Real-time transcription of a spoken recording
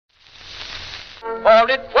For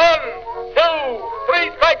it's 1, 2,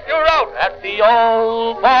 3 strikes, you're out at the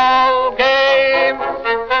old ball game.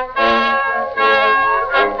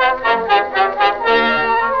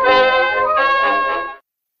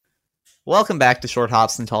 Welcome back to Short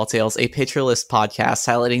Hops and Tall Tales, a Pitcher List podcast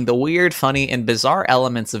highlighting the weird, funny, and bizarre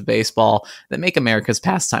elements of baseball that make America's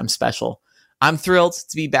pastime special. I'm thrilled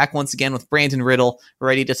to be back once again with Brandon Riddle,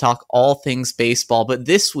 ready to talk all things baseball, but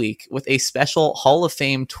this week with a special Hall of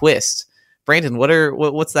Fame twist. Brandon,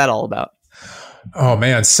 what's that all about? Oh,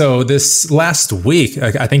 man. So this last week,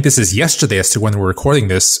 I think this is yesterday as to when we're recording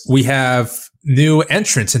this, we have new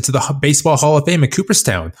entrants into the Baseball Hall of Fame in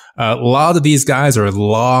Cooperstown. A lot of these guys are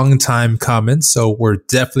long time coming, so we're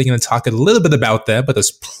definitely going to talk a little bit about them, but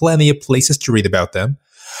there's plenty of places to read about them.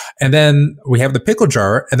 And then we have the pickle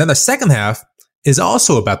jar, and then the second half is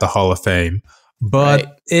also about the Hall of Fame,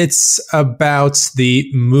 but It's about the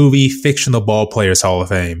movie Fictional Ball Players Hall of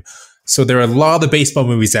Fame. So there are a lot of baseball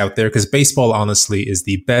movies out there because baseball, honestly, is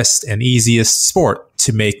the best and easiest sport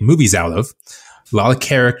to make movies out of. A lot of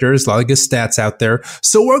characters, a lot of good stats out there.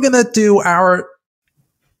 So we're going to do our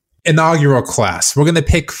inaugural class. We're going to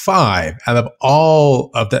pick 5 out of all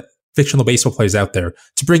of the fictional baseball players out there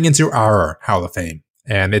to bring into our Hall of Fame.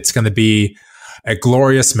 And it's going to be a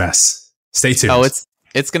glorious mess. Stay tuned. Oh,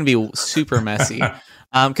 it's going to be super messy.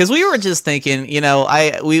 Because we were just thinking,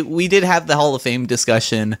 we did have the Hall of Fame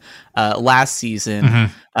discussion last season,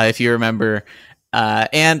 if you remember,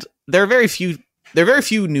 and there are very few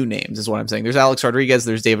new names, is what I'm saying. There's Alex Rodriguez,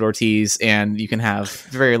 there's David Ortiz, and you can have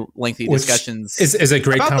very lengthy discussions. Is a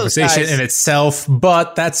great conversation in itself,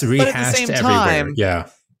 but that's rehashed everywhere. Yeah,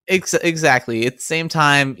 exactly. At the same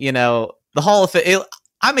time, the Hall of Fame.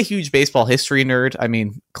 I'm a huge baseball history nerd. I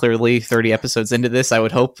mean, clearly 30 episodes into this, I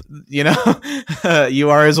would hope, you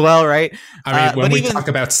are as well, right? I mean, when we talk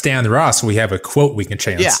about Stan Ross, we have a quote we can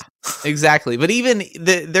chance. Yeah, exactly. But even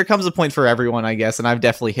there comes a point for everyone, I guess. And I've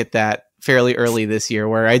definitely hit that fairly early this year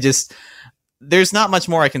where there's not much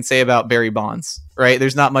more I can say about Barry Bonds, right?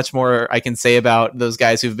 There's not much more I can say about those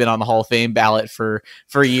guys who've been on the Hall of Fame ballot for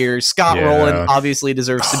years. Scott Rowland obviously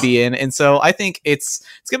deserves to be in. And so I think it's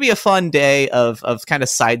going to be a fun day of kind of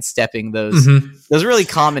sidestepping those really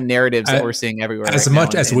common narratives that we're seeing everywhere. As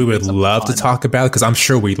much as we would love to talk about it, because I'm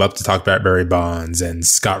sure we'd love to talk about Barry Bonds and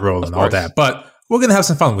Scott Rowland and all that, but we're going to have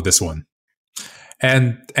some fun with this one.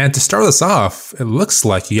 And to start us off, it looks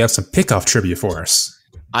like you have some pickoff trivia for us.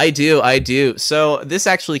 I do. So this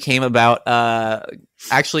actually came about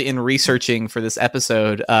in researching for this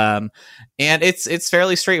episode. And it's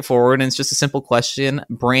fairly straightforward, and it's just a simple question.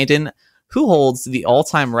 Brandon, who holds the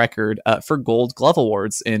all-time record for Gold Glove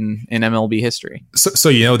Awards in MLB history? So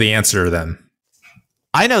you know the answer then?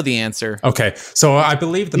 I know the answer. Okay. So I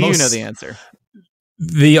believe you know the answer.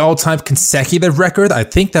 The all-time consecutive record, I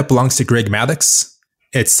think that belongs to Greg Maddux.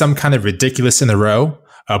 It's some kind of ridiculous in a row.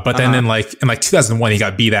 But then in 2001, he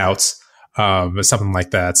got beat out, or something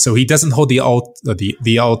like that. So he doesn't hold the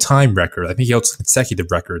all-time record. I think he holds a consecutive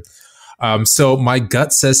record. So my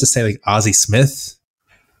gut says to say like Ozzie Smith.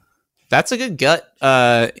 That's a good gut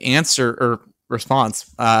answer or response.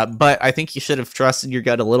 But I think you should have trusted your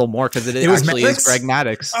gut a little more because it actually is Greg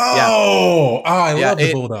Maddux. I love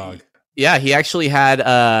the Bulldog. Yeah, he actually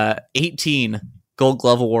had 18 Gold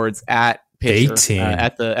Glove Awards at pitcher, 18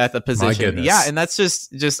 at the position. Yeah, and that's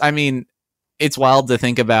just I mean, it's wild to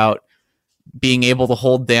think about being able to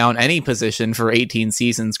hold down any position for 18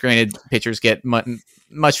 seasons. Granted, pitchers get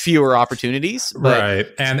much fewer opportunities, but right.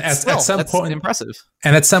 And at some point, impressive.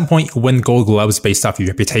 And at some point, you win Gold Gloves based off your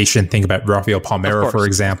reputation. Think about Rafael Palmeiro, for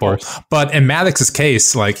example. But in Maddox's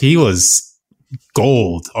case, like he was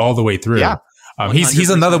gold all the way through. Yeah. He's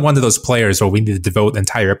another one of those players where we need to devote an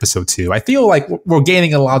entire episode to. I feel like we're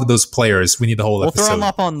gaining a lot of those players. We need the whole episode. We'll throw him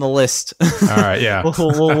up on the list. All right, yeah.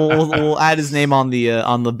 we'll add his name on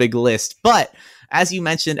the big list. But as you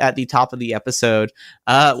mentioned at the top of the episode,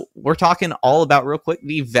 we're talking all about, real quick,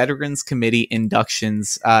 the Veterans Committee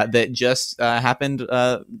inductions that just happened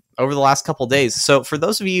over the last couple days. So for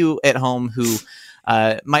those of you at home who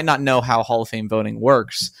might not know how Hall of Fame voting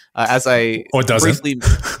works, as I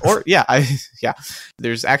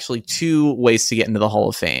there's actually 2 ways to get into the Hall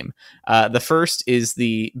of Fame. The first is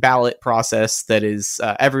the ballot process that is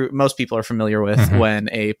most people are familiar with. When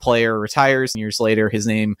a player retires years later, his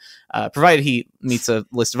name, provided he meets a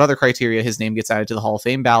list of other criteria, his name gets added to the Hall of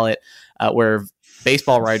Fame ballot, where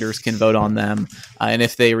baseball writers can vote on them, and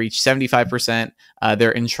if they reach 75%,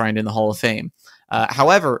 they're enshrined in the Hall of Fame.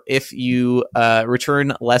 However, if you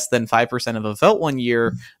return less than 5% of a vote one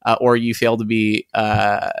year, or you fail to be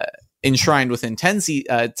enshrined within 10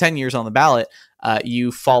 years on the ballot,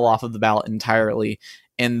 you fall off of the ballot entirely.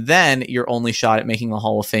 And then your only shot at making the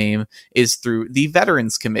Hall of Fame is through the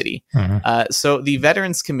Veterans Committee. So the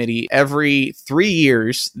Veterans Committee, every 3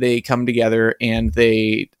 years, they come together and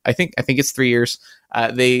I think it's 3 years,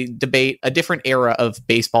 they debate a different era of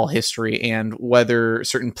baseball history and whether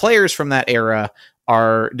certain players from that era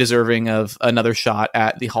are deserving of another shot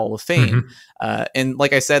at the Hall of Fame. And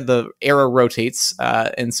like I said, the era rotates.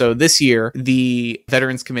 And so this year, the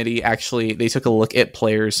Veterans Committee they took a look at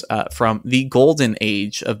players from the golden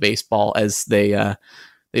age of baseball, as they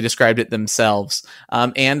described it themselves.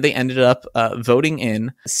 And they ended up voting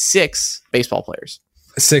in 6 baseball players.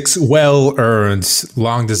 6 well-earned,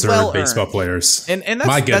 long-deserved baseball players. And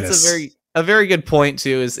that's a very good point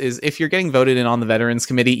too. Is if you're getting voted in on the Veterans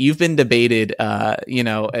Committee, you've been debated,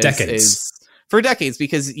 decades. For decades,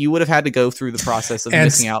 because you would have had to go through the process of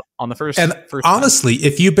missing out on the first. And first honestly,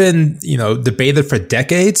 if you've been debated for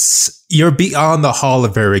decades, you're beyond the Hall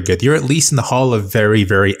of Very Good. You're at least in the Hall of Very,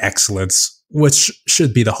 Very Excellence, which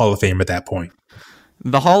should be the Hall of Fame at that point.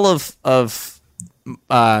 The Hall of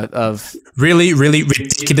really, really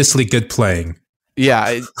ridiculously good playing.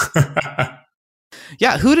 Yeah.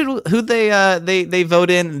 Yeah, who they vote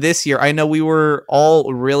in this year? I know we were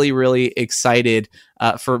all really, really excited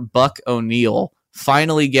for Buck O'Neil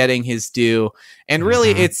finally getting his due, and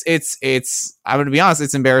really, it's I'm going to be honest,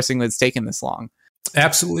 it's embarrassing that it's taken this long.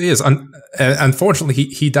 Absolutely is. Unfortunately,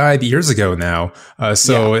 he died years ago now.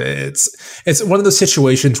 It's one of those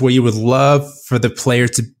situations where you would love for the player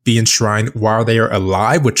to be enshrined while they are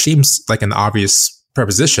alive, which seems like an obvious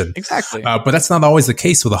preposition. Exactly. But that's not always the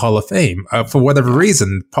case with the Hall of Fame. For whatever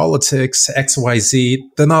reason, politics, XYZ,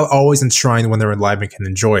 they're not always enshrined when they're alive and can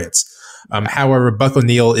enjoy it. However, Buck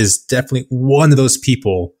O'Neil is definitely one of those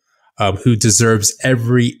people who deserves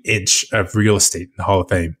every inch of real estate in the Hall of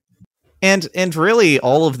Fame. And really,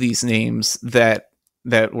 all of these names that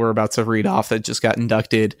we're about to read off that just got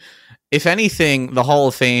inducted, if anything, the Hall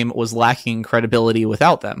of Fame was lacking credibility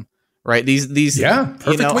without them. Right? These perfect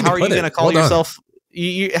way to how are you put it. going to call yourself?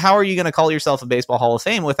 How are you going to call yourself a Baseball Hall of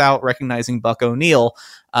Fame without recognizing Buck O'Neil,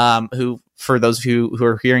 who, for those of you who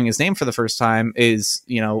are hearing his name for the first time, is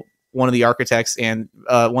one of the architects and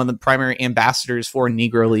one of the primary ambassadors for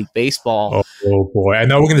Negro League Baseball. Oh boy, I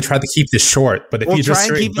know we're going to try to keep this short, but if you just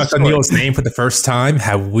heard Buck O'Neil's name for the first time,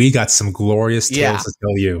 have we got some glorious tales to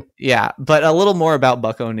tell you? Yeah, but a little more about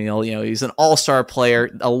Buck O'Neil. He's an all-star player,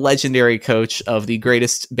 a legendary coach of the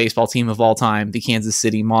greatest baseball team of all time, the Kansas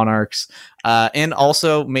City Monarchs, and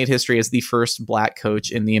also made history as the first black coach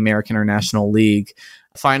in the American or National League.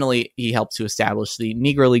 Finally, he helped to establish the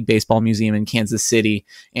Negro League Baseball Museum in Kansas City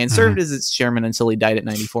and served as its chairman until he died at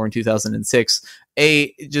 94 in 2006.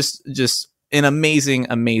 Just an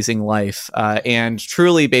amazing life. And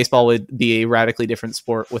truly, baseball would be a radically different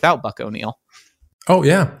sport without Buck O'Neil. Oh,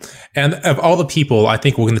 yeah. And of all the people, I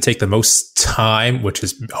think we're going to take the most time, which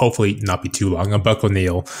is hopefully not be too long, on Buck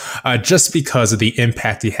O'Neil, just because of the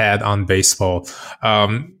impact he had on baseball.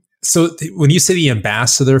 So when you say the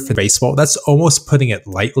ambassador for baseball, that's almost putting it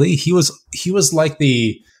lightly. He was like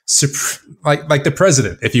the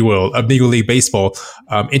president, if you will, of Negro League Baseball,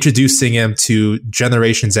 introducing him to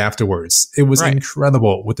generations afterwards. It was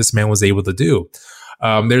incredible what this man was able to do.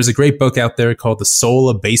 There's a great book out there called The Soul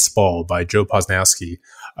of Baseball by Joe Posnowski.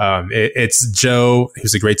 It's Joe,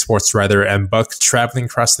 who's a great sports writer, and Buck traveling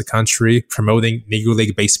across the country promoting Negro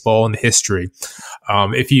League Baseball and history.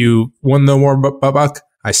 If you want to know more about Buck,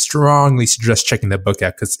 I strongly suggest checking that book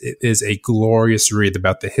out because it is a glorious read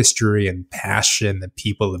about the history and passion and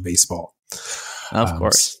people of baseball. Of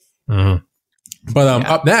course. But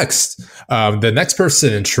up next, the next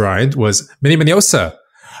person enshrined was Minnie Minoso.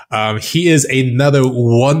 He is another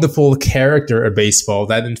wonderful character of baseball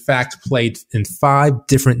that, in fact, played in 5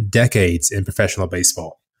 different decades in professional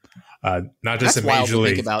baseball. Not just in Major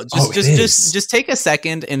League. Think about. Just take a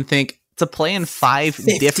second and think to play in 5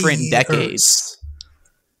 different decades.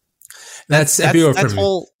 That's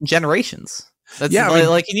whole generations. That's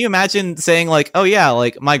like, can you imagine saying like, oh yeah,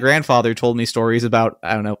 like my grandfather told me stories about,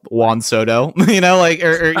 I don't know, Juan Soto, or and then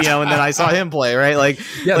I saw him play, right? Like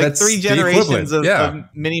 3 generations of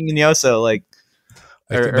Minnie Minoso,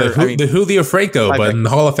 the Julio Franco, but in the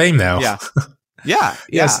Hall of Fame now. Yeah. Yeah.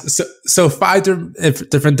 Yes. So 5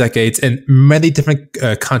 different decades in many different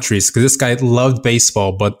countries, because this guy loved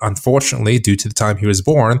baseball, but unfortunately, due to the time he was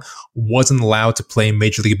born, wasn't allowed to play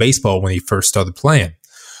Major League Baseball when he first started playing.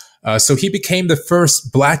 So he became the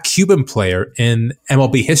first black Cuban player in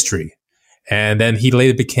MLB history. And then he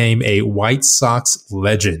later became a White Sox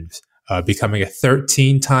legend, becoming a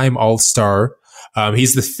 13-time All-Star.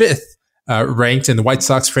 He's the 5th ranked in the White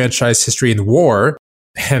Sox franchise history in WAR.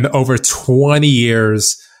 And over 20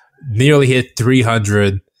 years, nearly hit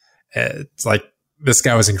 300. It's like, this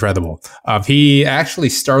guy was incredible. He actually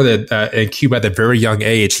started in Cuba at a very young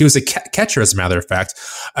age. He was a catcher, as a matter of fact,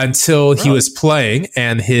 until he was playing,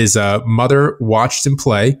 and his mother watched him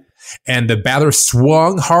play, and the batter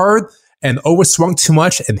swung hard and overswung too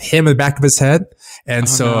much and hit him in the back of his head. And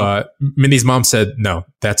Minnie's mom said, no,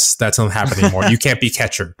 that's not happening anymore. You can't be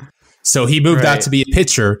catcher. So he moved out to be a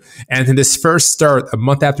pitcher. And in his first start, a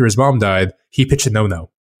month after his mom died, he pitched a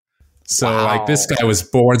no-no. So like, this guy was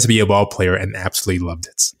born to be a ball player and absolutely loved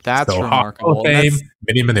it. That's remarkable. Hall of Fame,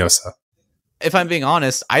 Minnie Minoso. If I'm being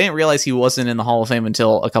honest, I didn't realize he wasn't in the Hall of Fame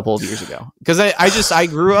until a couple of years ago. Because I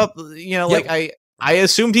grew up, like I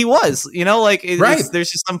assumed he was, like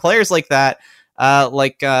there's just some players like that,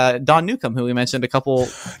 like Don Newcomb, who we mentioned a couple.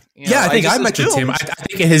 I think I mentioned him. I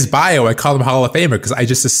think in his bio, I called him Hall of Famer because I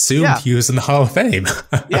just assumed he was in the Hall of Fame.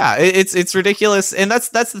 Yeah, it's ridiculous, and that's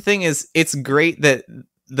the thing is, it's great that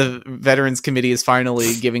the Veterans Committee is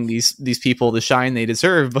finally giving these people the shine they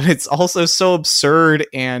deserve, but it's also so absurd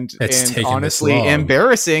and honestly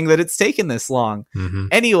embarrassing that it's taken this long. Mm-hmm.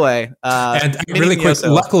 Anyway, and really quick,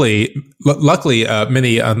 luckily,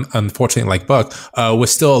 Minnie, unfortunately, like Buck,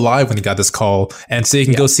 was still alive when he got this call, and so you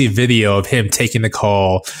can go see a video of him taking the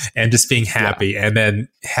call and just being happy, and then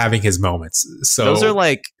having his moments. So those are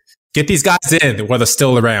like, get these guys in while they're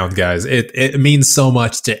still around, guys. It means so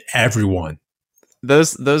much to everyone.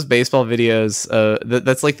 Those baseball videos,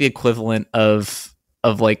 that's like the equivalent of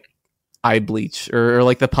like eye bleach or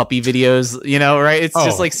like the puppy videos, right? It's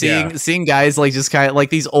just like seeing guys like just kind of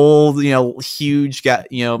like these old, huge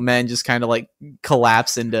men just kind of like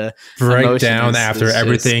collapse into break down after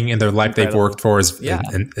everything in their life they've worked for is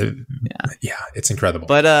it's incredible.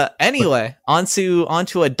 But anyway, onto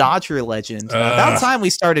a Dodger legend. About time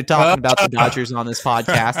we started talking about the Dodgers on this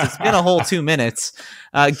podcast. It's been a whole 2 minutes.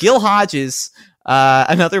 Gil Hodges.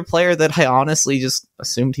 Another player that I honestly just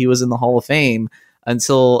assumed he was in the Hall of Fame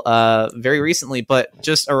until very recently, but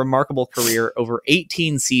just a remarkable career over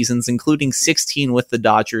 18 seasons, including 16 with the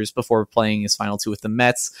Dodgers before playing his final 2 with the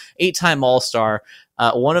Mets. 8-time All-Star,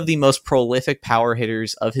 one of the most prolific power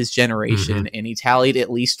hitters of his generation, and he tallied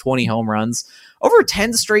at least 20 home runs over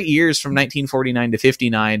 10 straight years from 1949 to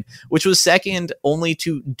 59, which was second only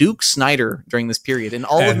to Duke Snider during this period in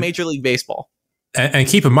all of Major League Baseball. And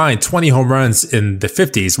keep in mind, 20 home runs in the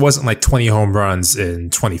 50s wasn't like 20 home runs in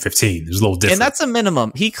 2015. It was a little different. And that's a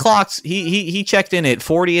minimum. He clocked, he checked in at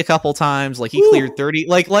 40 a couple times. Like he cleared 30.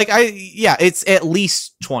 It's at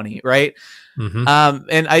least 20, right? Mm-hmm.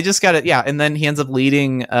 And I just got it. Yeah. And then he ends up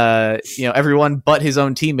leading, everyone but his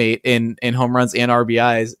own teammate in home runs and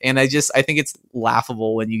RBIs. And I think it's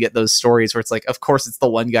laughable when you get those stories where it's like, of course it's the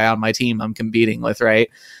one guy on my team I'm competing with, right?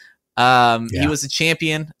 He was a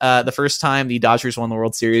champion the first time the Dodgers won the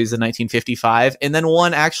World Series in 1955, and then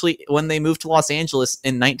won actually when they moved to Los Angeles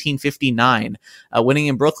in 1959, winning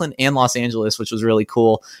in Brooklyn and Los Angeles, which was really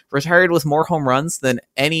cool. Retired with more home runs than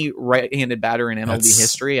any right-handed batter in MLB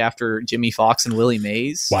history after Jimmy Fox and Willie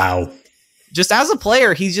Mays. Wow. Just as a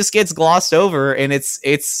player, he just gets glossed over, and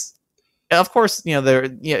it's of course,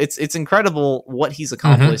 it's incredible what he's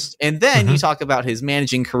accomplished. And then you talk about his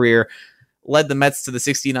managing career. Led the Mets to the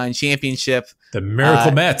 69 championship. The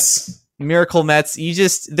Miracle Mets. Miracle Mets.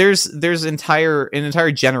 There's an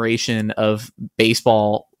entire generation of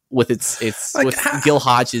baseball with with Gil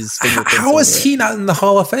Hodges' fingerprints. How is he not in the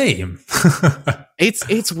Hall of Fame?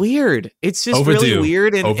 It's weird. It's just overdue. Really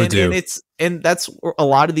weird, and that's a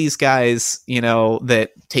lot of these guys, that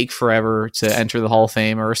take forever to enter the Hall of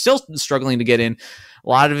Fame or are still struggling to get in. A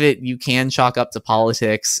lot of it you can chalk up to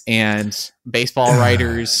politics and baseball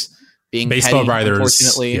writers. Being baseball petty, writers,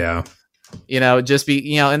 unfortunately, and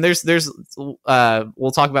there's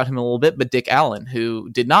we'll talk about him in a little bit, but Dick Allen, who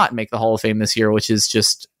did not make the Hall of Fame this year, which is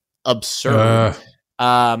just absurd.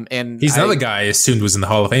 And he's another guy I assumed was in the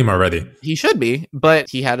Hall of Fame already. He should be, but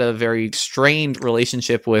he had a very strained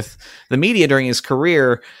relationship with the media during his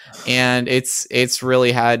career, and it's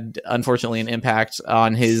really had, unfortunately, an impact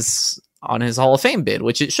on his Hall of Fame bid,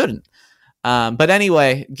 which it shouldn't. But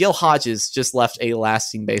anyway, Gil Hodges just left a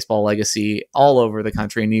lasting baseball legacy all over the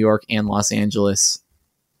country, New York and Los Angeles.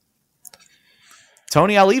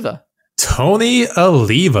 Tony Oliva. Tony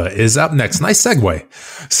Oliva is up next. Nice segue.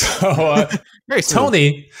 So,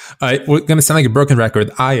 Tony, we're going to sound like a broken record.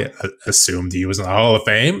 I assumed he was in the Hall of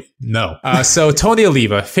Fame. No. So Tony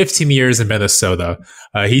Oliva, 15 years in Minnesota.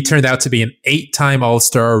 He turned out to be an 8-time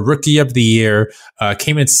All-Star, Rookie of the Year,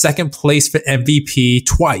 came in second place for MVP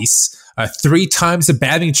twice. 3 times the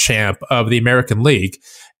batting champ of the American League,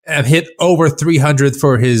 and hit over 300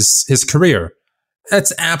 for his career.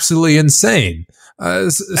 That's absolutely insane.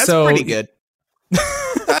 That's pretty good.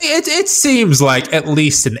 It seems like at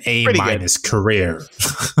least an A- Pretty good. career.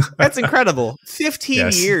 That's incredible. 15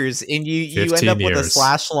 Yes. years, and you end 15 up with a years.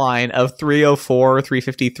 slash line of 304,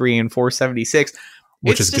 353, and 476.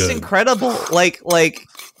 Which It's is just good. incredible. Like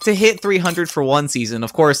to hit 300 for one season.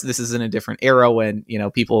 Of course, this is in a different era when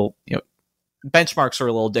people benchmarks are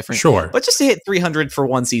a little different. Sure. But just to hit 300 for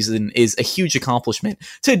one season is a huge accomplishment.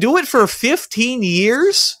 To do it for 15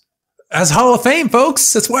 years. As Hall of Fame,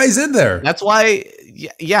 folks. That's why he's in there. That's why,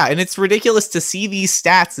 yeah, and it's ridiculous to see these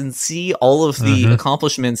stats and see all of the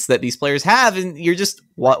accomplishments that these players have, and you're just,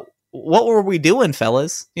 what were we doing,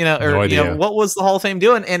 fellas? No idea. What was the Hall of Fame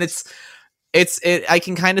doing? And I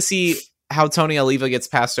can kind of see how Tony Oliva gets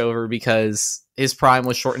passed over because his prime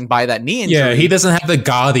was shortened by that knee injury. Yeah, he doesn't have the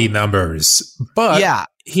gaudy numbers, but yeah,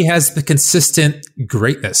 he has the consistent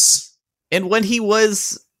greatness. and when he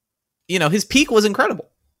was, his peak was incredible.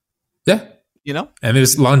 Yeah. And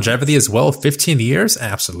there's longevity as well. 15 years?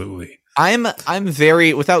 Absolutely. I'm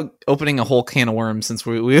very, without opening a whole can of worms, since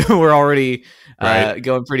we were already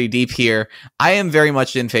going pretty deep here, I am very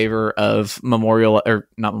much in favor of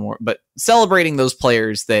but celebrating those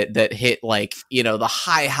players that hit the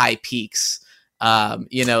high peaks. I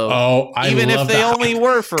even if love they that. only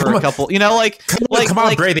were for Come a on. couple, Come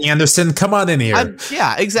on, Brady Anderson. Come on in here.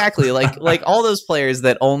 Yeah, exactly. Like all those players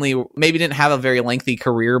that only maybe didn't have a very lengthy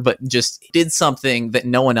career, but just did something that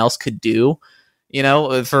no one else could do.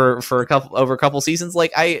 For a couple seasons.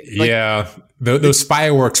 Those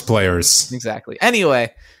fireworks players. Exactly.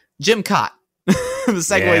 Anyway, Jim Cott. The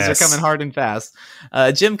segues are coming hard and fast.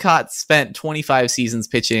 Jim Cott spent 25 seasons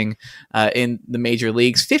pitching in the major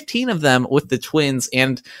leagues, 15 of them with the Twins,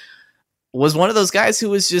 and was one of those guys who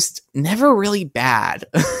was just never really bad.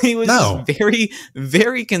 He was just very,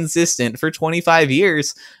 very consistent for 25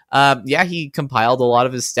 years. He compiled a lot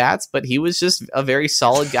of his stats, but he was just a very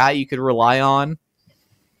solid guy you could rely on.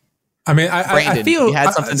 I mean, Brandon, I feel you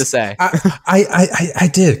had something to say. I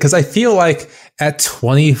did, because I feel like at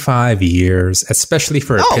 25 years, especially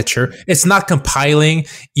for a pitcher, it's not compiling.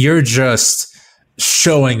 You're just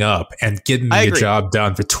showing up and getting the job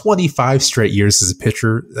done for 25 straight years as a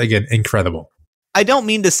pitcher. Again, incredible. I don't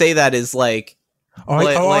mean to say that as I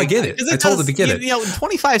get it. I totally get it.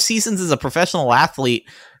 25 seasons as a professional athlete.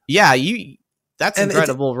 Yeah, that's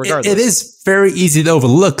incredible. Regardless, it is very easy to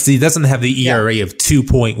overlook because he doesn't have the ERA of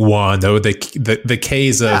 2.1 or the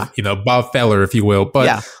Ks of Bob Feller, if you will.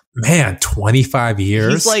 But man, 25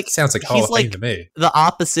 years sounds like Hall of Fame to me. The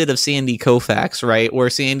opposite of Sandy Koufax, right? Where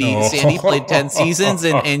Sandy played 10 seasons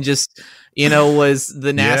and just was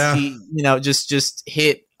the nasty, just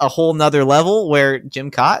hit a whole nother level. Where Jim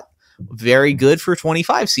Cott, very good for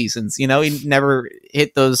 25 seasons. He never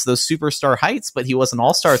hit those superstar heights, but he was an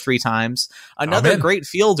all-star 3 times. Another great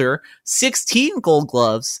fielder, 16 Gold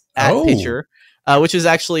Gloves at pitcher, which is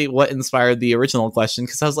actually what inspired the original question.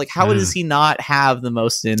 Because I was like, how does he not have the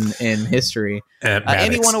most in history?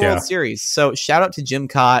 And he won a World Series. So shout out to Jim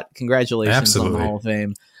Cott. Congratulations on the Hall of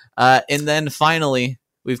Fame. And then finally,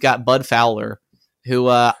 we've got Bud Fowler, who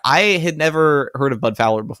I had never heard of Bud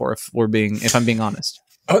Fowler before, if I'm being honest.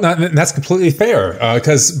 Oh, no, that's completely fair.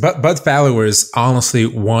 Because Bud Fowler was honestly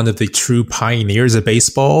one of the true pioneers of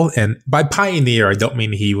baseball. And by pioneer, I don't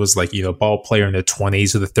mean he was ball player in the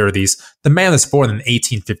 20s or the 30s. The man was born in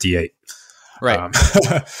 1858. Right.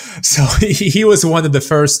 So he was one of the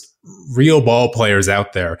first real ball players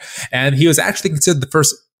out there. And he was actually considered the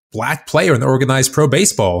first black player in organized pro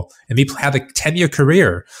baseball. And he had a 10-year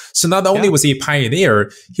career. So not only was he a pioneer,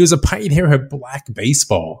 he was a pioneer of black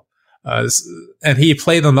baseball. And he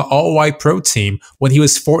played on the all-white pro team when he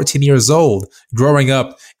was 14 years old, growing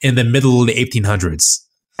up in the middle of the 1800s.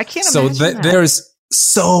 I can't imagine that. There's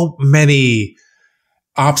so many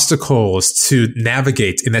obstacles to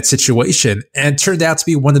navigate in that situation, and turned out to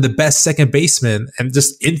be one of the best second basemen and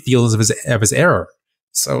just infielders of his era.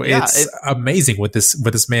 So it's amazing what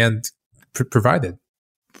this man provided.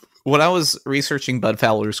 When I was researching Bud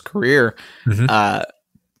Fowler's career,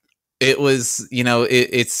 it was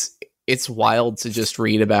it's wild to just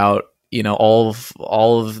read about all of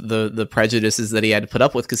the prejudices that he had to put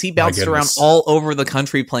up with, because he bounced around all over the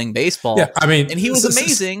country playing baseball. Yeah, I mean, and he was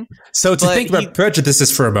amazing. So to think about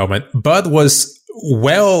prejudices for a moment, Bud was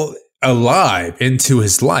well alive into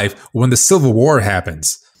his life when the Civil War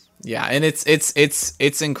happens. Yeah, and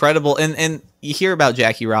it's incredible. And you hear about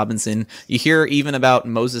Jackie Robinson, you hear even about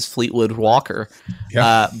Moses Fleetwood Walker.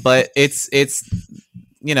 Yeah. But it's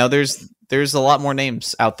there's a lot more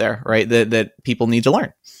names out there, right, that people need to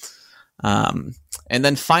learn. And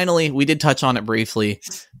then finally, we did touch on it briefly,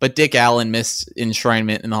 but Dick Allen missed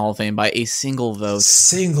enshrinement in the Hall of Fame by a single vote.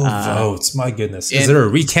 Single vote. My goodness. Is there a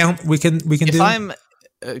recount we can do?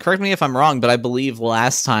 correct me if I'm wrong, but I believe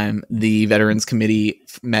last time the Veterans Committee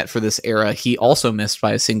met for this era, he also missed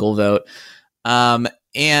by a single vote.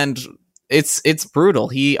 And it's brutal.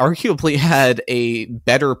 He arguably had a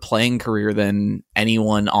better playing career than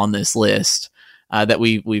anyone on this list that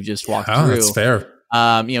we've just walked through. That's fair.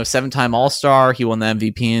 7-time All-Star. He won the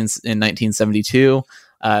MVP in 1972.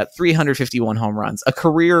 351 home runs, a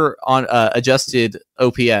career on adjusted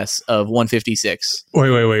OPS of 156.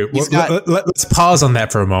 Wait. Let's pause on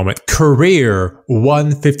that for a moment. Career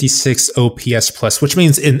 156 OPS plus, which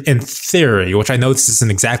means in theory, which I know this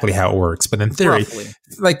isn't exactly how it works, but in theory, roughly,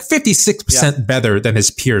 like 56% better than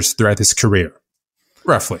his peers throughout his career.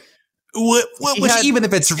 Roughly. Even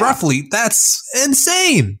if it's roughly, that's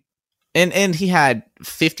insane. And he had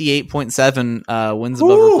 58.7 wins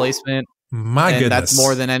above replacement. My goodness. That's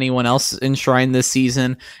more than anyone else enshrined this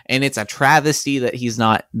season. And it's a travesty that he's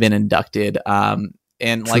not been inducted. And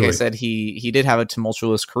like I said, he did have a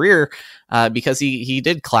tumultuous career because he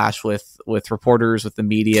did clash with reporters, with the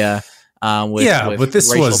media. But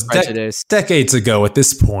this was decades ago at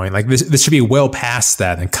this point. Like this should be well past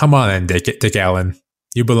that. And come on, Dick Allen.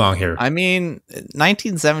 You belong here. I mean,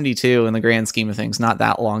 1972 in the grand scheme of things, not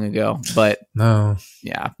that long ago, but no.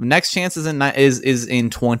 Yeah. Next chance is in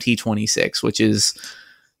 2026, which is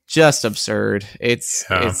just absurd. It's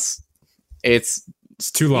too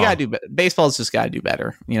long. You gotta do baseball's just got to do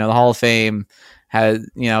better. The Hall of Fame has,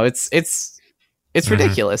 it's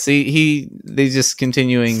ridiculous. They just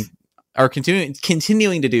continuing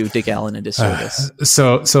to do Dick Allen a disservice.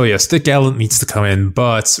 So yes, Dick Allen needs to come in,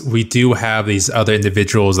 but we do have these other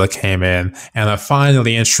individuals that came in and are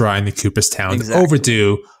finally enshrined in Cooperstown. Exactly.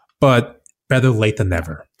 Overdue, but better late than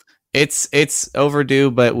never. It's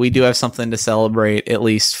overdue, but we do have something to celebrate, at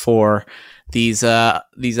least for these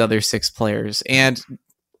other 6 players. And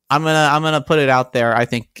I'm gonna put it out there. I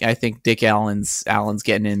think Dick Allen's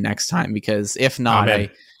getting in next time, because if not,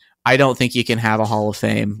 I don't think you can have a Hall of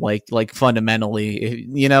Fame like fundamentally.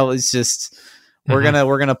 It's just we're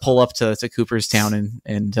gonna pull up to Cooperstown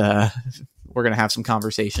and we're gonna have some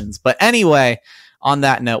conversations. But anyway, on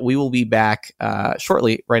that note, we will be back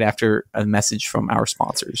shortly, right after a message from our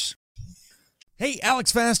sponsors. Hey,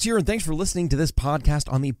 Alex Fast here, and thanks for listening to this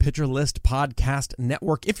podcast on the Pitcher List Podcast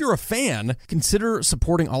Network. If you're a fan, consider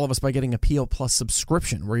supporting all of us by getting a PL Plus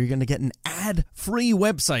subscription, where you're going to get an ad-free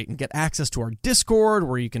website and get access to our Discord,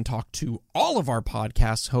 where you can talk to all of our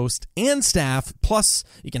podcast hosts and staff. Plus,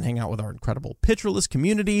 you can hang out with our incredible Pitcher List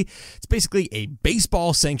community. It's basically a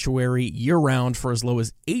baseball sanctuary year-round for as low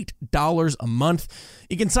as $8 a month.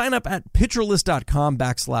 You can sign up at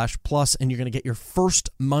pitcherlist.com/plus, and you're going to get your first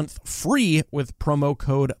month free with promo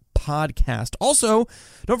code podcast. Also,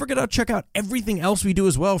 don't forget to check out everything else we do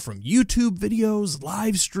as well, from YouTube videos,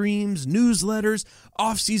 live streams, newsletters,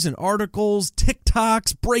 off-season articles,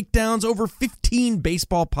 TikToks, breakdowns, over 15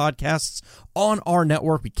 baseball podcasts on our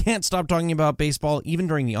network. We can't stop talking about baseball even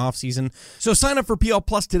during the off-season. So sign up for PL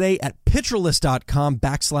Plus today at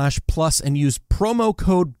pitcherlist.com/plus and use promo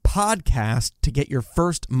code podcast to get your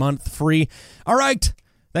first month free. All right.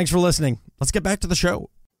 Thanks for listening. Let's get back to the show.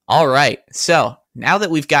 All right. So now that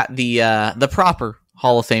we've got the proper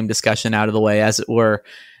Hall of Fame discussion out of the way, as it were,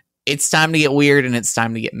 it's time to get weird and it's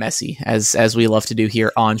time to get messy, as we love to do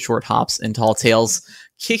here on Short Hops and Tall Tales.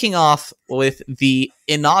 Kicking off with the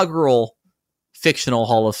inaugural fictional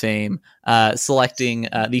Hall of Fame, selecting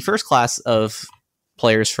the first class of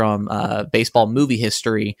players from baseball movie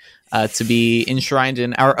history to be enshrined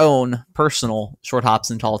in our own personal Short Hops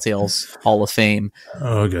and Tall Tales Hall of Fame.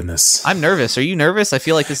 Oh goodness, I'm nervous. Are you nervous? I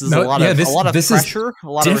feel like this is a lot of pressure, a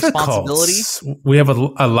lot of responsibility. We have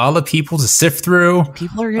a lot of people to sift through.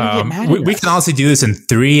 People are going to get mad. We can honestly do this in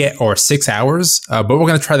 3 or 6 hours, but we're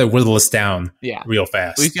going to try to whittle this down real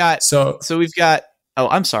fast. We've got so we've got. Oh,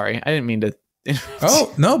 I'm sorry. I didn't mean to.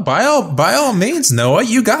 Oh no! By all means, Noah,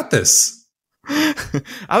 you got this.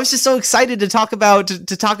 I was just so excited to talk about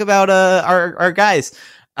our guys.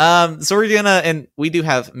 So we're gonna, and we do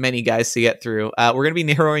have many guys to get through. We're gonna be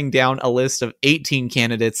narrowing down a list of 18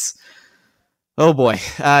 candidates. Oh boy,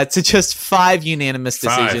 to just 5 unanimous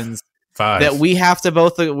decisions. Five that we have to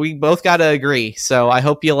both got to agree. So I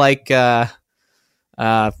hope you like. I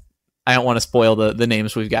don't want to spoil the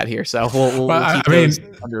names we've got here, so we'll keep those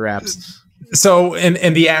under wraps. So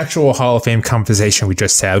in the actual Hall of Fame conversation we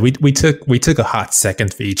just had, we took a hot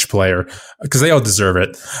second for each player because they all deserve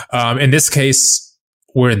it. In this case,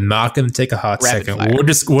 we're not going to take a hot second. Fire. We're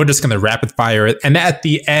just going to rapid fire it, and at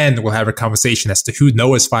the end we'll have a conversation as to who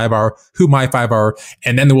Noah's 5 are, who my 5 are,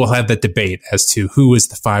 and then we'll have the debate as to who is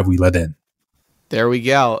the 5 we let in. There we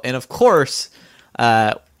go. And of course,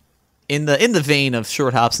 in the vein of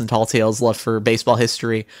short hops and tall tales, love for baseball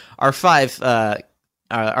history, our five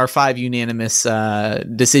unanimous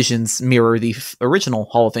decisions mirror the original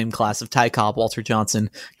Hall of Fame class of Ty Cobb, Walter Johnson,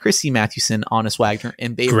 Christy Mathewson, Honest Wagner,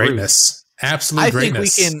 and Babe Greatness. Ruth. Absolute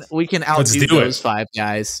greatness. I think we can outdo those five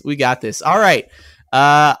guys. We got this. All right.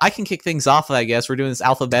 I can kick things off, I guess. We're doing this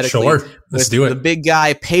alphabetically. Sure. Let's do it. The big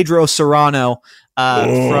guy, Pedro Serrano,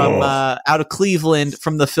 from out of Cleveland,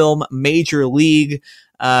 from the film Major League.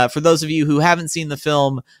 For those of you who haven't seen the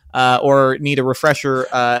film or need a refresher,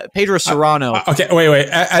 Pedro Serrano. Okay, wait.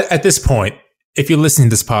 At this point, if you're listening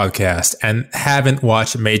to this podcast and haven't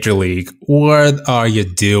watched Major League, what are you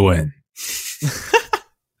doing?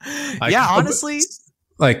 Yeah, honestly.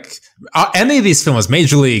 Like any of these films,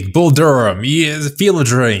 Major League, Bull Durham, Field of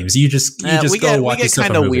Dreams, you just go watch this stuff. We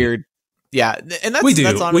get kind of weird. Yeah, and that's, we do.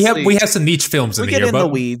 That's honestly, we have some niche films in here, but the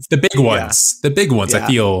weeds. The big ones, I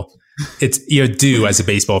feel it's your due as a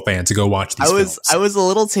baseball fan to go watch these films. I was a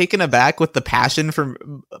little taken aback with the passion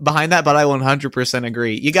from behind that, but I 100%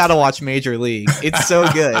 agree. You got to watch Major League. It's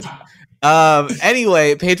so good.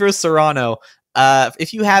 Anyway, Pedro Serrano.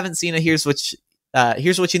 If you haven't seen it, here's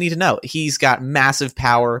what you need to know. He's got massive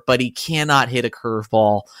power, but he cannot hit a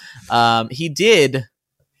curveball. He did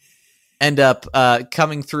end up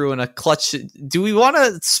coming through in a clutch. Do we want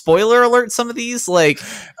to spoiler alert some of these? Like,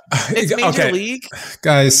 it's Major League.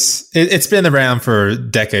 Guys, it's been around for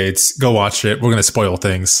decades. Go watch it. We're going to spoil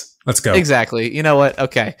things. Let's go. Exactly. You know what?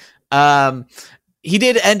 Okay. He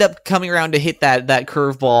did end up coming around to hit that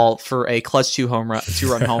curveball for a clutch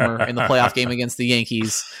two-run homer in the playoff game against the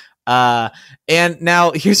Yankees. And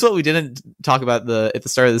now here's what we didn't talk about at the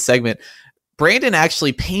start of the segment. Brandon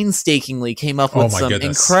actually painstakingly came up with some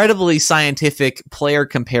incredibly scientific player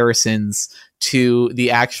comparisons to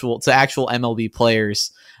actual MLB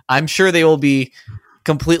players. I'm sure they will be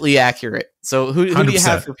completely accurate. So who do you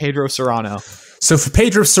have for Pedro Serrano? So for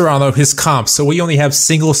Pedro Serrano, his comps, so we only have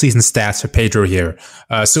single season stats for Pedro here.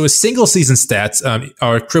 So his single season stats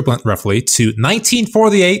are equivalent roughly to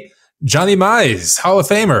 1948 Johnny Mize, Hall of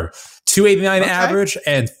Famer, 289 average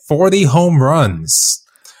and 40 home runs.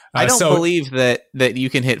 I don't believe that you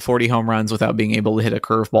can hit 40 home runs without being able to hit a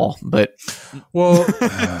curveball, but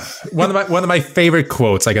one of my favorite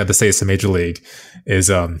quotes I got to say to Major League is,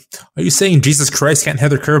 "Are you saying Jesus Christ can't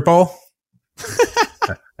hit a curveball?"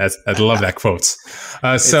 I love that quote.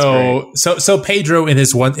 So Pedro in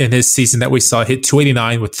his season that we saw hit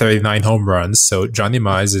 289 with 39 home runs. So Johnny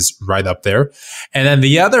Mize is right up there. And then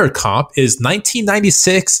the other comp is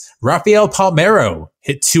 1996 Rafael Palmeiro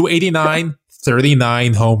hit 289,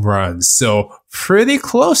 39 home runs. So pretty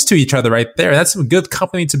close to each other right there. That's some good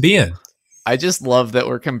company to be in. I just love that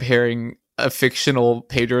we're comparing a fictional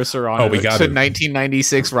Pedro Serrano to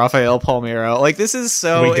 1996 Rafael Palmeiro. Like, this is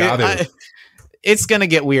so... It's going to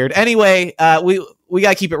get weird. Anyway, we got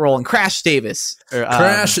to keep it rolling. Crash Davis.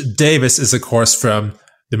 Crash Davis is, of course, from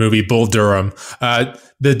the movie Bull Durham.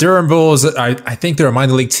 The Durham Bulls, I think they're a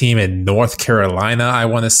minor league team in North Carolina, I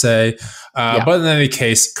want to say. But in any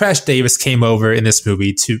case, Crash Davis came over in this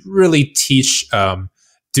movie to really teach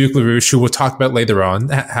Duke LaRouche, who we'll talk about later on,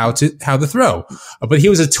 how to throw. But he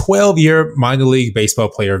was a 12-year minor league baseball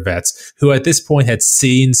player vet who at this point had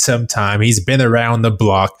seen some time. He's been around the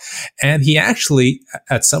block. And he actually,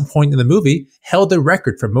 at some point in the movie, held the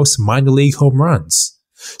record for most minor league home runs.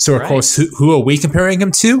 So, of course, who are we comparing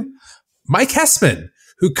him to? Mike Hessman,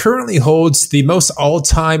 who currently holds the most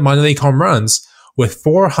all-time minor league home runs with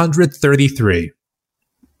 433.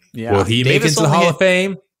 Yeah. Will he make it into the Hall of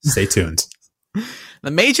Fame? Stay tuned. The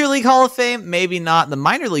Major League Hall of Fame, maybe not. The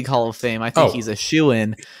Minor League Hall of Fame, I think he's a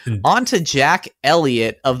shoo-in. On to Jack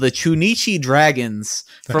Elliott of the Chunichi Dragons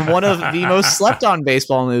from one of the most slept-on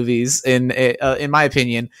baseball movies, in my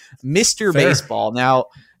opinion, Mr. Baseball. Now,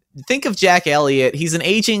 think of Jack Elliott. He's an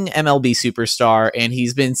aging MLB superstar, and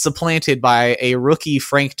he's been supplanted by a rookie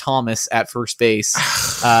Frank Thomas at first base.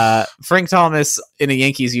 Frank Thomas in a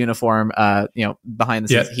Yankees uniform, behind the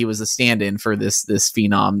scenes, he was a stand-in for this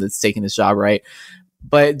phenom that's taking his job, right?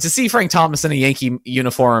 But to see Frank Thomas in a Yankee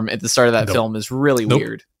uniform at the start of that film is really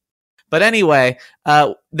weird. But anyway,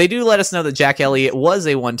 they do let us know that Jack Elliott was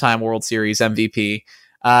a one-time World Series MVP.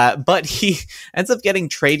 But he ends up getting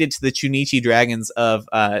traded to the Chunichi Dragons of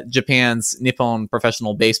Japan's Nippon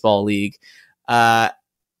Professional Baseball League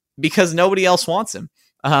because nobody else wants him.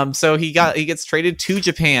 So he gets traded to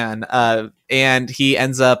Japan, and he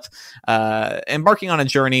ends up embarking on a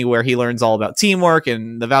journey where he learns all about teamwork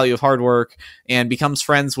and the value of hard work, and becomes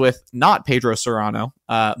friends with not Pedro Serrano,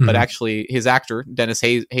 but actually his actor Dennis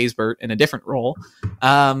Haysbert in a different role.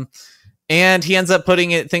 And he ends up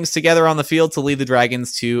putting things together on the field to lead the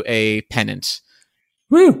Dragons to a pennant.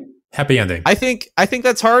 Woo! Happy ending. I think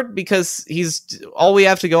that's hard because all we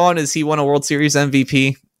have to go on is he won a World Series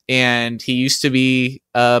MVP, and he used to be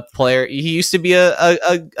a player. He used to be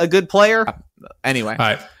a good player. Anyway, all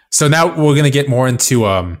right. So now we're gonna get more into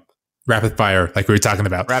rapid fire, like we were talking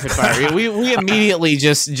about. Rapid fire. we immediately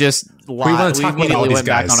just lied. We immediately went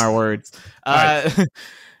back on our words. Right.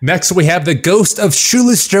 Next, we have the ghost of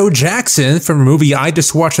Shoeless Joe Jackson from a movie I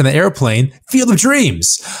just watched on the airplane, Field of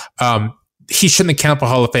Dreams. He shouldn't count for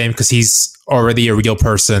Hall of Fame because he's already a real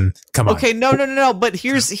person. Come on. Okay, no. But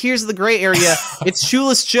here's the gray area. It's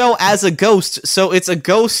Shoeless Joe as a ghost, so it's a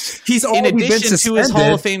ghost. He's in addition to his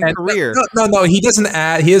Hall of Fame career. No. He doesn't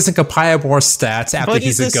add. He doesn't compile more stats after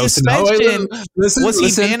he's a ghost. Was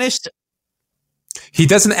he banished? He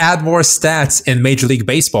doesn't add more stats in Major League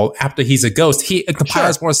Baseball after he's a ghost. He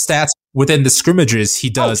compiles more stats within the scrimmages he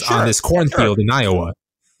does on this cornfield in Iowa.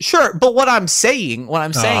 Sure, but what I'm saying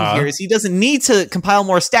here is he doesn't need to compile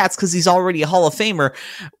more stats because he's already a Hall of Famer.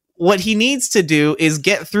 What he needs to do is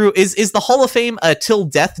get through. Is the Hall of Fame a till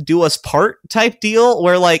death do us part type deal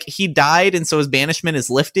where like he died and so his banishment is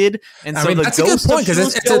lifted? And so that's a good point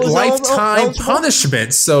because it's a lifetime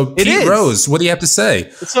punishment. So Pete Rose, what do you have to say?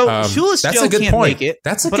 So Shoeless Joe can't make it.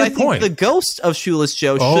 That's a good point. The ghost of Shoeless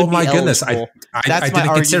Joe should be eligible. Oh my goodness, I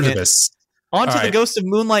didn't consider this. On to the ghost of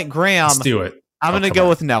Moonlight Graham. Let's do it. I'm going to go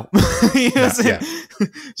with no.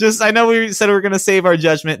 Just, I know we said we were going to save our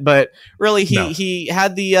judgment, but really he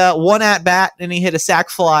had the one at bat and he hit a sac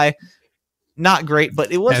fly. Not great,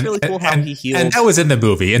 but it was really cool how he healed. And that was in the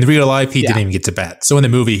movie. In real life, he didn't even get to bat. So in the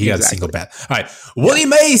movie, he got a single bat. All right. Willie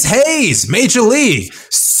Mays Hayes, Major League.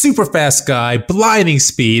 Super fast guy, blinding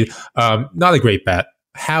speed. Not a great bat.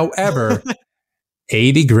 However,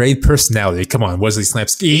 80 grade personality. Come on, Wesley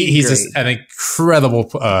Snipes. He's just an incredible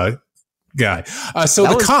guy. So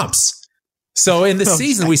the comps. So in the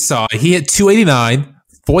season we saw, he hit 289,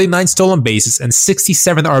 49 stolen bases, and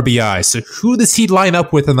 67 RBI. So who does he line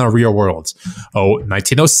up with in our real world?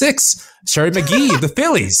 1906, Sherry McGee of the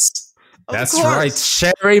Phillies. That's right,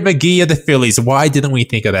 Sherry McGee of the Phillies. Why didn't we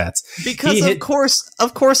think of that? Because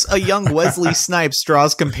of course, a young Wesley Snipes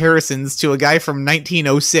draws comparisons to a guy from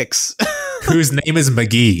 1906. Whose name is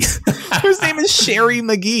McGee. Whose name is Sherry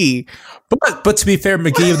McGee. But to be fair,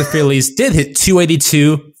 McGee of the Phillies did hit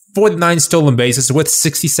 282, 49 stolen bases with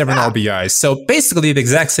 67 RBIs. So basically the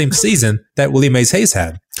exact same season that Willie Mays Hayes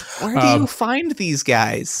had. Where do you find these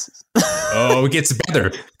guys? It gets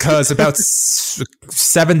better because about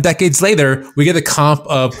 7 decades later, we get a comp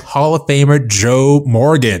of Hall of Famer Joe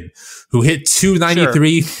Morgan, who hit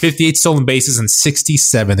 293, 58 stolen bases, and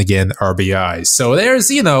 67 again RBIs. So there's,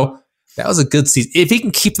 that was a good season. If he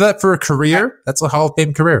can keep that for a career, that's a Hall of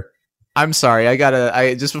Fame career. I'm sorry.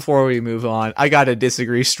 I just before we move on, I gotta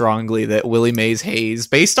disagree strongly that Willie Mays Hayes,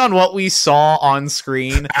 based on what we saw on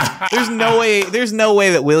screen, there's no way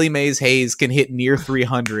that Willie Mays Hayes can hit near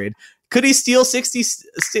 300. Could he steal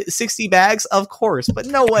 60 bags? Of course, but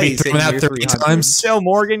no way. He's hitting near 300 times. Joe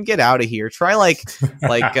Morgan, get out of here. Try like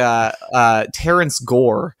Terrence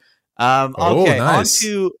Gore. Okay, nice.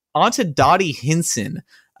 on to Dottie Hinson.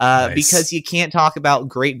 Nice. Because you can't talk about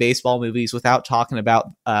great baseball movies without talking about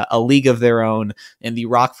A League of Their Own and the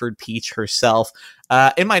Rockford Peach herself.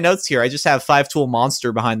 In my notes here, I just have 5-tool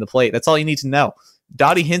monster behind the plate. That's all you need to know.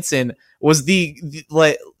 Dottie Hinson was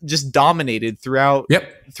just dominated throughout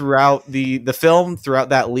the film, throughout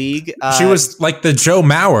that league. She was like the Joe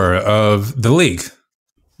Mauer of the league.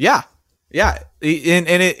 Yeah. And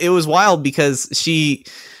it was wild because she...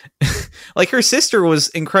 like her sister was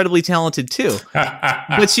incredibly talented too,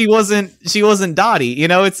 but she wasn't Dottie.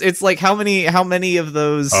 It's like how many of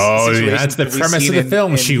those? Oh, that's the premise of the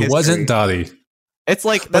film. She wasn't Dottie. It's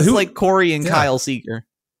like like Corey and Kyle Seeger.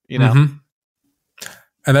 Mm-hmm.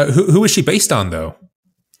 And who was she based on though?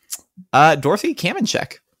 Dorothy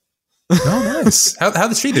Kamenchek. Oh, nice. How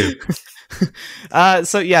did she do?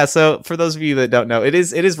 So for those of you that don't know, it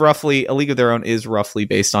is roughly A League of Their Own is roughly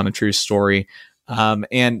based on a true story.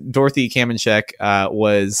 And Dorothy Kamenchek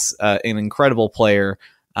was an incredible player,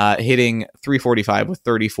 hitting 345 with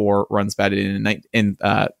 34 runs batted in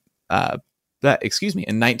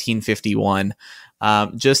 1951.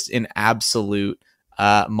 Just an absolute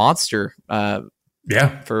monster. For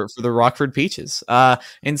the Rockford Peaches.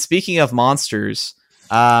 And speaking of monsters,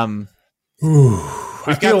 I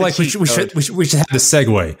feel like we should have the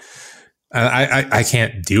segue. I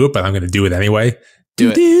can't do it, but I'm going to do it anyway.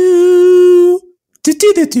 Do it.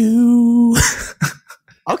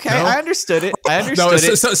 Okay, No? I understood it. No,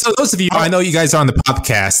 so those of you, I know you guys are on the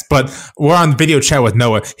podcast, but we're on video chat with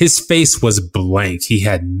Noah. His face was blank. He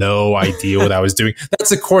had no idea what I was doing.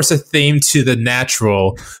 That's, of course, a theme to The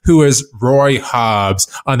Natural, who is Roy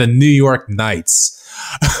Hobbs on the New York Knights.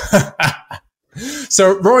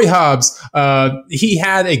 So Roy Hobbs, he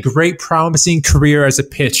had a great, promising career as a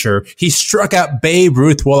pitcher. He struck out Babe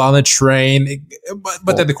Ruth while on a train,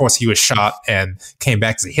 but then, of course, he was shot and came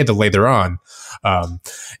back as a hitter later on. And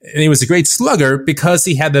he was a great slugger because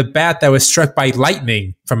he had a bat that was struck by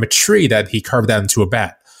lightning from a tree that he carved out into a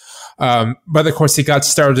bat. But of course, he got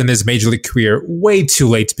started in his major league career way too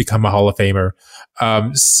late to become a Hall of Famer.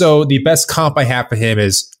 So the best comp I have for him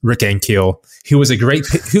is Rick Ankiel. He was a great,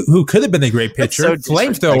 who could have been a great pitcher,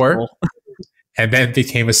 flamethrower, and then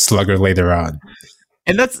became a slugger later on.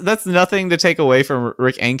 And that's nothing to take away from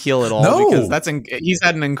Rick Ankiel at all, because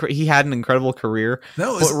he had an incredible career.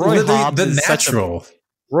 No, it's Roy Hobbs the Natural.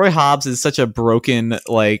 Roy Hobbs is such a broken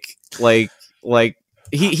he's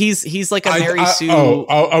like a Mary Sue.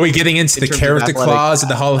 Are we getting into the character clause of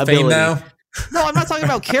the Hall of Fame now? No, I'm not talking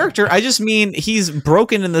about character. I just mean he's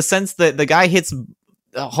broken in the sense that the guy hits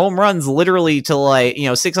home runs literally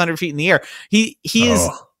to 600 feet in the air. He's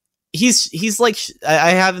like, I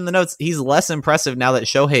have in the notes, he's less impressive now that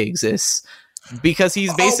Shohei exists, because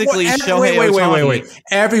he's basically Shohei Ohtani. Wait.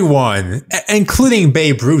 Everyone, including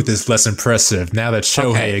Babe Ruth, is less impressive now that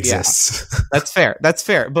Shohei exists. Yeah. That's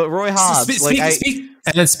fair. But Roy Hobbs, and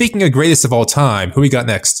then speaking of greatest of all time, who we got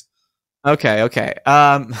next? Okay.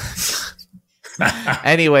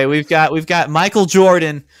 Anyway, we've got Michael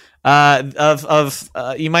Jordan.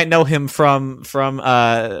 You might know him from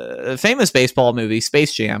a famous baseball movie,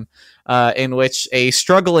 Space Jam, in which a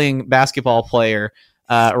struggling basketball player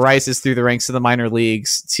rises through the ranks of the minor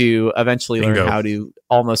leagues to eventually learn how to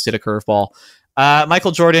almost hit a curveball.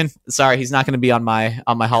 Michael Jordan, sorry, he's not going to be on my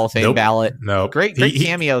Hall of Fame ballot. No, great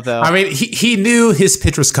cameo though. I mean, he knew his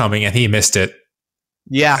pitch was coming and he missed it.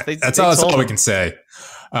 Yeah, that's all we can say.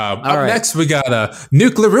 Next, we got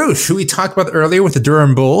Nuke LaRouche, who we talked about earlier with the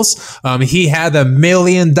Durham Bulls. He had $1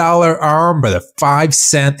 million arm but a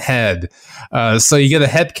 5-cent head. So you get a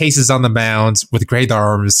head cases on the mound with great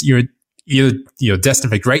arms. You're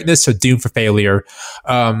destined for greatness or doomed for failure.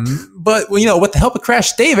 But with the help of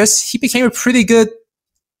Crash Davis, he became a pretty good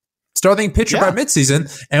starting pitcher by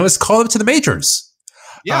midseason and was called up to the majors.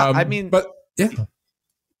 Yeah,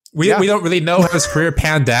 We don't really know how his career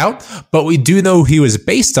panned out, but we do know who he was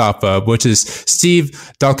based off of, which is Steve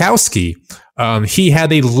Dalkowski. He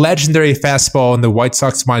had a legendary fastball in the White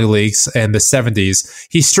Sox minor leagues in the 70s.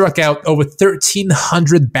 He struck out over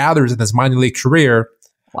 1,300 batters in his minor league career.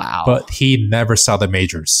 Wow. But he never saw the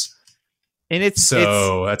majors. And that's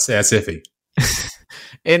iffy.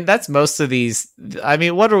 And that's most of these. I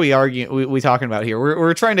mean, what are we arguing? We talking about here?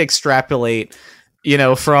 We're trying to extrapolate,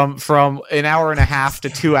 from an hour and a half to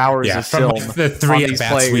 2 hours of film. The three on these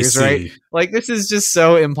players, right? Like, this is just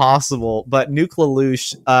so impossible. But Nuke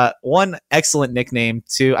LaLoosh, one, excellent nickname.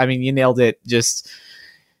 Two, I mean, you nailed it. Just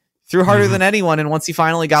threw harder than anyone, and once he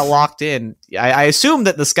finally got locked in, I assumed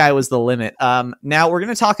that the sky was the limit. Now we're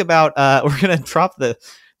going to talk about, we're going to drop the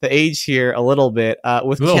age here a little bit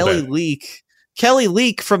with Kelly Leak. Kelly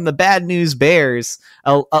Leak from the Bad News Bears,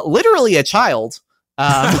 literally a child.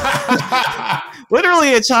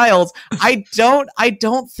 Literally a child. I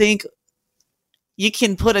don't think you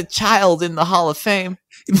can put a child in the Hall of Fame.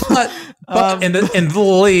 But in the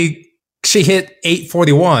league, she hit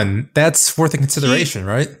 841. That's worth a consideration,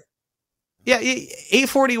 right? Yeah,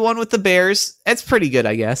 841 with the Bears. That's pretty good,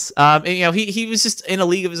 I guess. And, he was just in a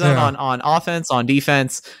league of his own on offense, on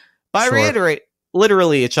defense. But I reiterate,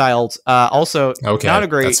 literally a child. Also, not a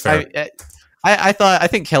great. That's fair. I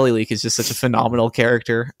think Kelly Leak is just such a phenomenal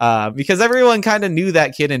character because everyone kind of knew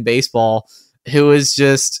that kid in baseball who was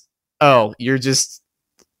just, you're just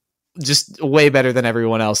way better than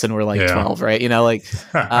everyone else, and we're like 12, right?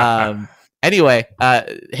 Anyway,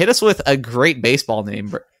 hit us with a great baseball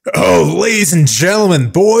name. Ladies and gentlemen,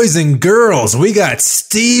 boys and girls, we got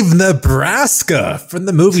Steve Nebraska from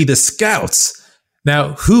the movie The Scouts.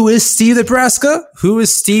 Now, who is Steve Nebraska? Who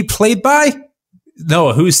is Steve played by?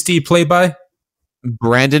 Noah, who's Steve played by?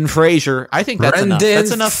 Brandon Frazier. I think that's enough.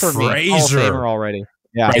 That's enough for me. Hall of Famer already.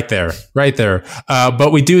 Yeah. Right there.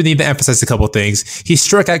 But we do need to emphasize a couple of things. He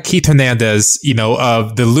struck out Keith Hernandez,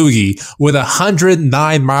 of the Loogie with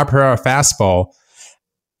 109 mile per hour fastball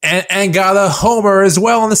and got a homer as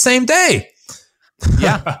well on the same day.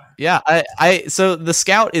 Yeah. So The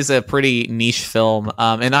Scout is a pretty niche film.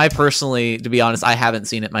 And I personally, to be honest, I haven't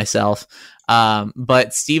seen it myself.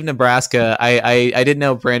 But Steve Nebraska, I didn't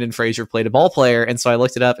know Brandon Frazier played a ball player. And so I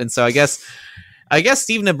looked it up. And so I guess I guess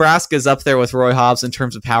Steve Nebraska is up there with Roy Hobbs in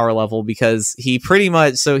terms of power level because he pretty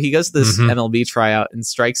much, so he goes to this MLB tryout and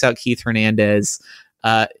strikes out Keith Hernandez,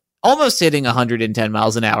 almost hitting 110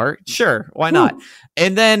 miles an hour. Sure, why not?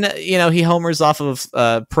 And then, he homers off of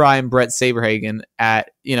prime Brett Saberhagen at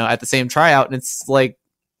the same tryout, and it's like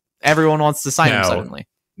everyone wants to sign him suddenly.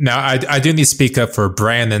 Now, I do need to speak up for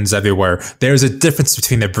Brandons everywhere. There's a difference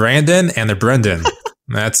between the Brandon and the Brendan.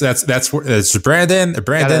 That's the Brandon, and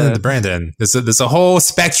the Brandon. There's a whole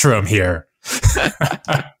spectrum here.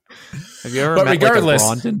 Have you ever met regardless,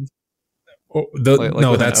 like a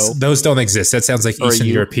those don't exist. That sounds like Eastern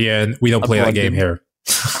European. We don't play that game here.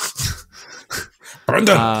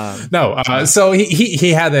 So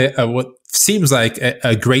he had a what seems like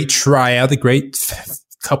a great tryout, a great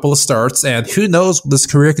couple of starts, and who knows what this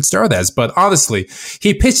career could start as. But honestly,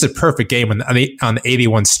 he pitched a perfect game on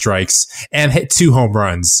 81 strikes and hit 2 home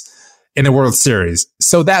runs in the World Series.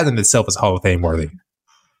 So that in itself is Hall of Fame worthy.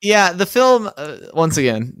 Yeah, the film, once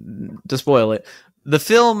again, to spoil it, the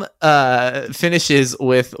film finishes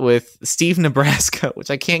with Steve Nebraska,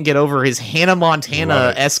 which I can't get over his Hannah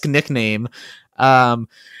Montana-esque nickname,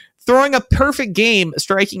 throwing a perfect game,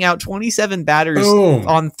 striking out 27 batters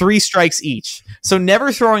on 3 strikes each. So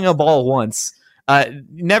never throwing a ball once.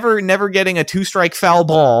 Never getting a 2-strike foul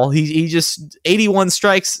ball. He just 81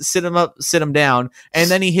 strikes, sit him up, sit him down,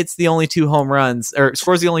 and then he hits the only 2 home runs, or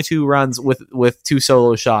scores the only 2 runs with 2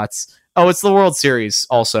 solo shots. Oh, it's the World Series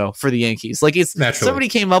also for the Yankees. Like it's naturally. Somebody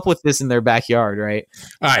came up with this in their backyard, right?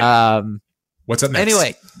 All right. What's up next?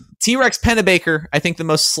 Anyway, T-Rex Pennebaker, I think the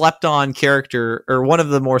most slept on character, or one of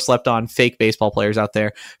the more slept on fake baseball players out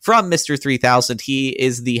there, from Mr. 3000. He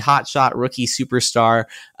is the hotshot rookie superstar,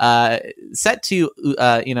 set to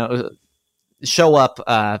show up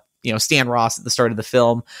Stan Ross at the start of the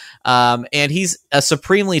film. And he's a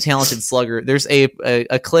supremely talented slugger. There's a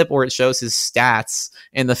clip where it shows his stats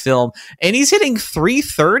in the film, and he's hitting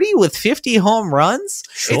 330 with 50 home runs.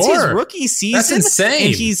 Sure. It's his rookie season. That's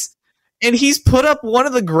insane. And he's put up one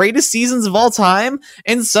of the greatest seasons of all time,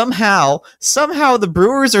 and somehow the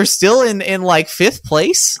Brewers are still in like 5th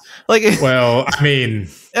place. Like, well, I mean,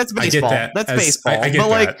 that's baseball. That's baseball. I get but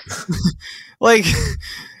that. like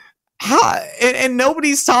how? And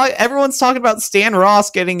nobody's talking. Everyone's talking about Stan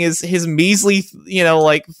Ross getting his measly,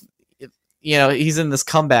 he's in this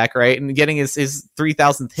comeback, right, and getting his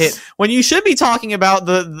 3,000th hit. When you should be talking about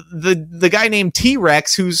the guy named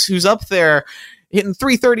T-Rex who's up there hitting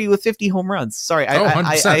 330 with 50 home runs. Sorry,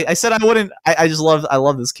 I said I wouldn't. I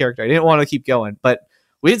love this character. I didn't want to keep going, but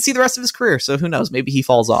we didn't see the rest of his career, so who knows? Maybe he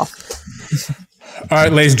falls off. All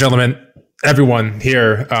right, ladies and gentlemen, everyone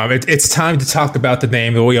here, it's time to talk about the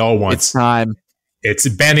name that we all want. It's time. It's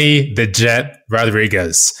Benny the Jet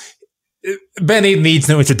Rodriguez. Benny needs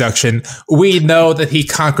no introduction. We know that he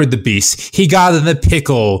conquered the beast. He got in the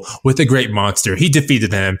pickle with the great monster. He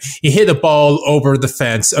defeated him. He hit a ball over the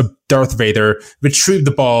fence of Darth Vader, retrieved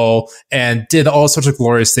the ball, and did all sorts of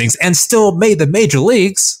glorious things, and still made the major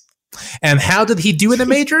leagues. And how did he do in the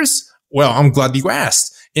majors? Well, I'm glad you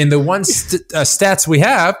asked. In the stats we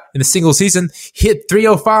have in a single season, he hit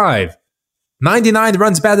 305, 99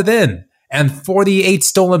 runs batted in, and 48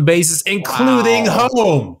 stolen bases, including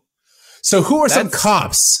home. So who are some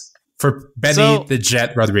comps for Benny the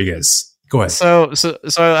Jet Rodriguez? Go ahead. So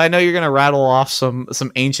I know you're going to rattle off some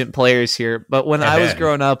ancient players here, but when I was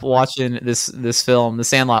growing up watching this film, The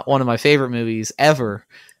Sandlot, one of my favorite movies ever,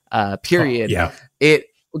 period.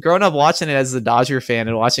 Growing up watching it as a Dodger fan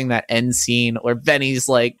and watching that end scene where Benny's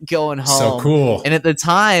like going home. So cool. And at the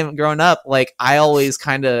time growing up, like I always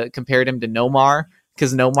kind of compared him to Nomar,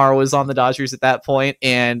 because Nomar was on the Dodgers at that point,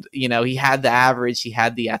 and he had the average, he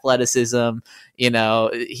had the athleticism, he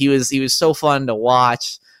was so fun to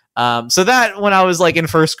watch. So that when I was like in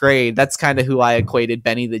first grade, that's kind of who I equated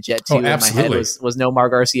Benny the Jet to in my head was Nomar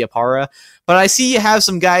Garcia Parra. But I see you have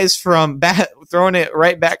some guys from throwing it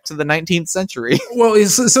right back to the 19th century. Well,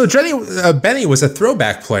 so Benny was a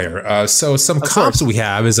throwback player. So some comps we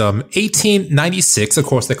have is 1896, of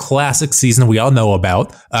course, the classic season we all know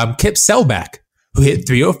about. Kip Selbach, who hit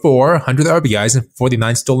 304, 100 RBIs, and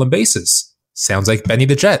 49 stolen bases. Sounds like Benny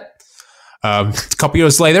the Jet. A couple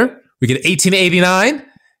years later, we get 1889,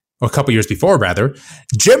 or a couple years before, rather,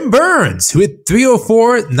 Jim Burns, who hit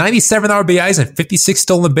 304, 97 RBIs, and 56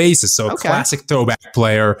 stolen bases. So a classic throwback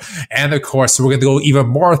player. And of course, we're going to go even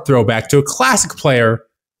more throwback to a classic player,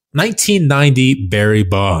 1990 Barry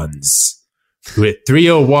Bonds, who hit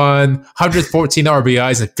 301, 114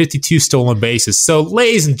 RBIs, and 52 stolen bases. So,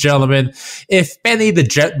 ladies and gentlemen, if Benny the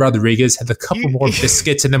Jet Rodriguez had a couple more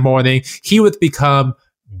biscuits in the morning, he would become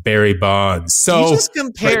Barry Bonds. So, you just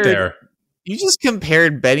compared, right there. You just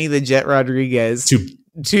compared Benny the Jet Rodriguez to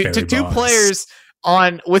two players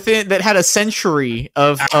that had a century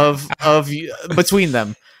of between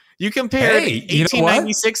them. You compared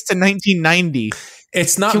 1896 to 1990.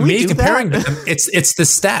 It's not me comparing them. It's the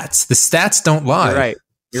stats. The stats don't lie.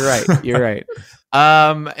 You're right.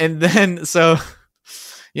 And then so,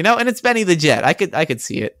 and it's Benny the Jet. I could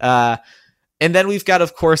see it. And then we've got,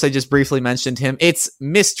 of course, I just briefly mentioned him. It's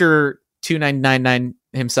Mr. 2999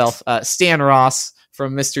 himself, Stan Ross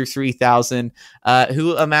from Mr. 3000,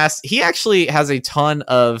 who amassed. He actually has a ton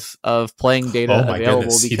of playing data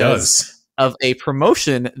available because of a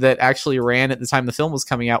promotion that actually ran at the time the film was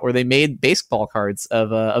coming out, where they made baseball cards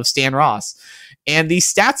of Stan Ross, and the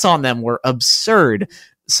stats on them were absurd.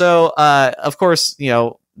 So, of course,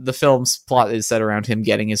 the film's plot is set around him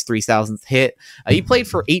getting his 3,000th hit. He played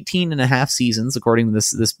for 18 and a half seasons, according to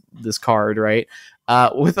this card, right?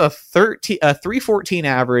 With a 314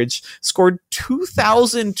 average, scored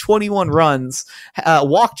 2,021 runs,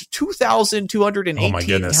 walked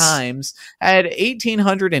 2,218 times, had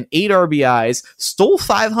 1,808 RBIs, stole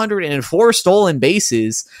 504 stolen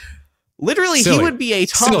bases. Literally, he would be a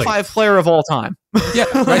top 5 player of all time. Yeah,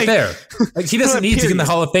 right there. Like, he doesn't need to get in the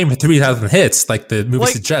Hall of Fame for 3,000 hits, like the movie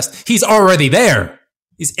suggests. He's already there.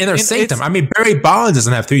 He's inner sanctum. I mean, Barry Bonds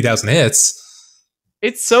doesn't have 3,000 hits.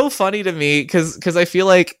 It's so funny to me because I feel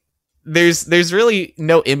like there's really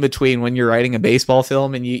no in between when you're writing a baseball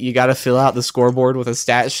film and you got to fill out the scoreboard with a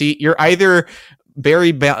stat sheet. You're either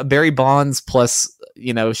Barry Bonds plus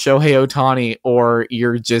Shohei Ohtani, or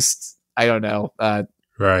you're just I don't know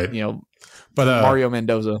right but Mario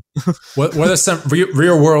Mendoza. what are some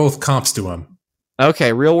real world comps to him?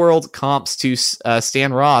 Okay, real world comps to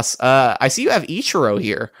Stan Ross. I see you have Ichiro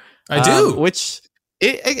here. I do, which.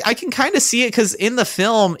 I can kind of see it because in the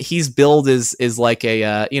film he's billed is like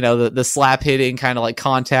a the slap hitting kind of like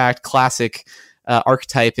contact classic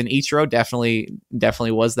archetype, and Ichiro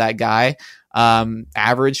definitely was that guy.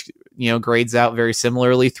 Average grades out very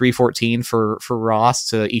similarly, 314 for Ross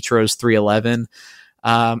to Ichiro's 311.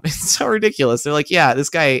 It's so ridiculous. They're like, yeah, this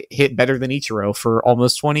guy hit better than Ichiro for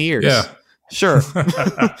almost 20 years. Yeah, sure.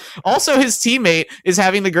 Also, his teammate is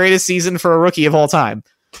having the greatest season for a rookie of all time.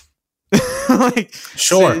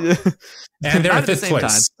 Sure, and they're in 5th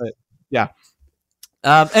place. Time, but yeah.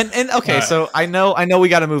 So I know we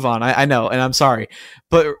got to move on. I know, and I'm sorry,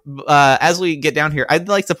 but as we get down here, I'd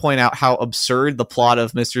like to point out how absurd the plot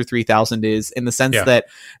of Mr. 3000 is, in the sense that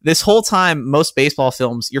this whole time, most baseball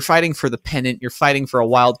films, you're fighting for the pennant, you're fighting for a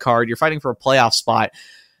wild card, you're fighting for a playoff spot.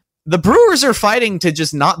 The Brewers are fighting to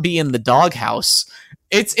just not be in the doghouse.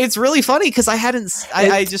 It's really funny because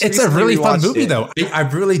it's a really fun movie though. I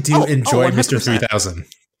really do enjoy Mr. 3000.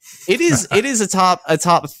 It is a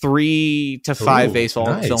top 3 to 5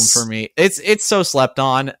 baseball film for me. It's so slept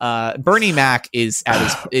on. Bernie Mac is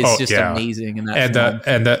just amazing in that film.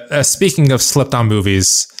 And speaking of slept on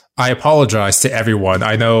movies, I apologize to everyone.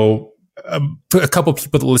 I know a couple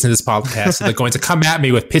people that listen to this podcast are going to come at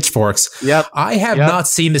me with pitchforks. Yep. I have not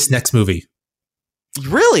seen this next movie.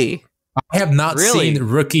 Really? I have not seen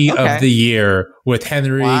Rookie of the Year with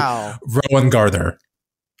Henry Rowan Gardner.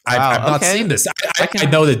 I've not seen this. I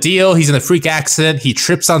know the deal. He's in a freak accident. He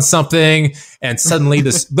trips on something, and suddenly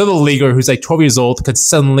this little leaguer who's like 12 years old could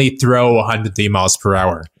suddenly throw 103 miles per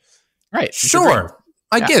hour. Right. Sure.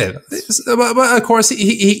 I get it. But of course,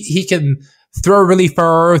 he can throw really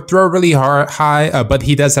far, throw really high, but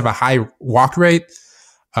he does have a high walk rate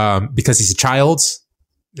because he's a child.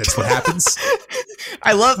 That's what happens.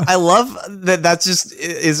 I love that. That's just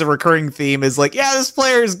is a recurring theme. Is like, yeah, this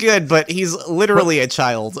player is good, but he's literally a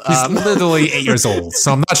child. He's literally 8 years old,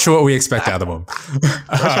 so I'm not sure what we expect out of him.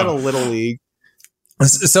 Fresh out of Little League.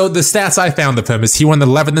 So the stats I found of him is he won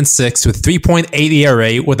 11-6 with 3.8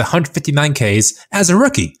 ERA with 159 Ks as a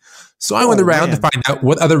rookie. So I went around to find out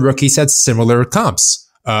what other rookies had similar comps.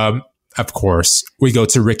 Of course, we go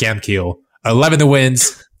to Rick Ankiel, 11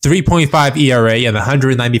 wins, 3.5 ERA, and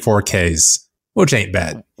 194 Ks, which ain't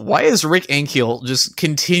bad. Why is Rick Ankiel just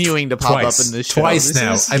continuing to pop up in this show? Twice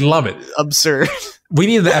now. I love it. Absurd. We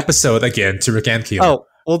need an episode again to Rick Ankiel. Oh,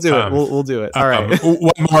 we'll do it. We'll do it. All right.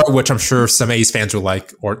 One more, which I'm sure some A's fans will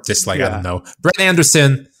like or dislike. I don't know. Brett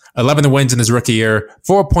Anderson, 11 wins in his rookie year,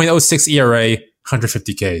 4.06 ERA,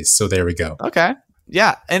 150 Ks. So there we go. Okay.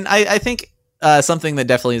 Yeah. And I think something that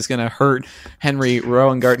definitely is going to hurt Henry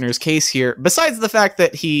Rowan Gardner's case here, besides the fact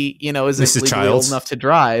that he, isn't legally old enough to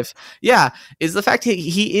drive, is the fact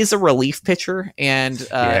he is a relief pitcher, and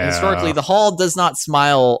historically the Hall does not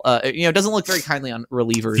smile, doesn't look very kindly on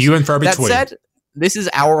relievers. Few and far between. That said, this is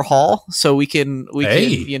our Hall, so we can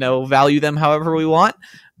value them however we want.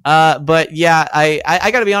 But yeah,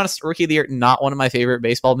 I got to be honest, Rookie of the Year, not one of my favorite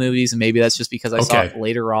baseball movies, and maybe that's just because I saw it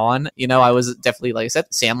later on. I was definitely, like I said,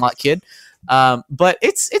 Sandlot kid. But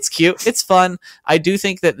it's cute, it's fun. I do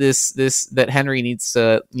think that that Henry needs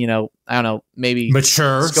to, I don't know, maybe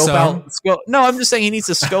mature. No, I'm just saying he needs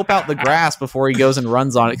to scope out the grass before he goes and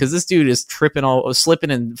runs on it, because this dude is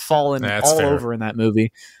slipping and falling over in that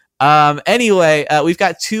movie. Anyway, we've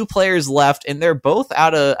got 2 players left, and they're both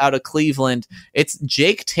out of Cleveland. It's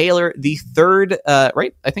Jake Taylor, the third,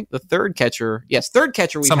 right? I think the third catcher. Yes, third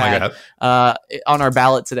catcher we've had on our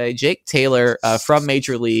ballot today. Jake Taylor from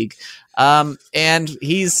Major League, and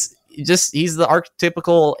he's the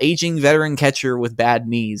archetypical aging veteran catcher with bad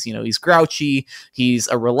knees. He's grouchy. He's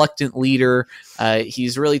a reluctant leader.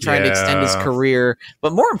 He's really trying to extend his career,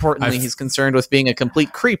 but more importantly, he's concerned with being a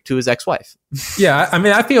complete creep to his ex-wife. Yeah, I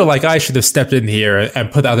mean, I feel like I should have stepped in here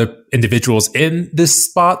and put other individuals in this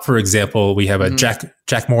spot. For example, we have a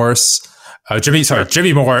Jack Morris.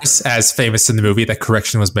 Jimmy Morris, as famous in the movie. That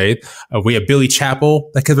correction was made. We have Billy Chappell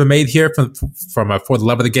that could have been made here from For the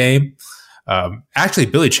Love of the Game. Actually,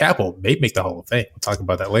 Billy Chappell may make the Hall of Fame. We'll talk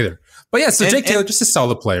about that later. But yeah, so Jake Taylor, just a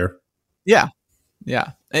solid player. Yeah.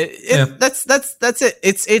 That's it.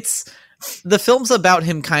 It's the film's about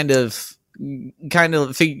him kind of coming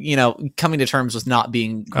to terms with not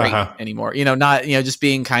being great anymore. Not just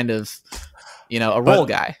being kind of a role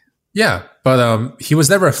guy. Yeah, but he was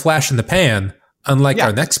never a flash in the pan, unlike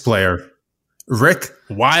our next player, Rick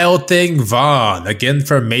Wild Thing Vaughn, again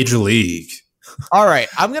from Major League. All right,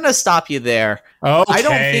 I'm gonna stop you there. Okay. I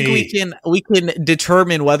don't think we can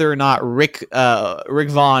determine whether or not Rick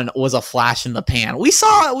Vaughn was a flash in the pan. We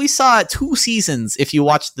saw 2 seasons if you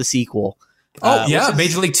watched the sequel.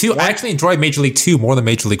 Major League 2. I actually enjoyed Major League 2 more than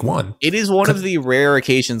Major League 1. It is one of the rare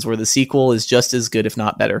occasions where the sequel is just as good, if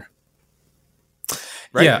not better.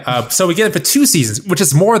 Right? Yeah, so we get it for 2 seasons, which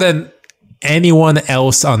is more than anyone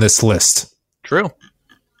else on this list. True.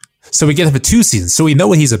 So we get him for 2 seasons, so we know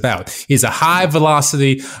what he's about. He's a high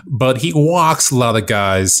velocity, but he walks a lot of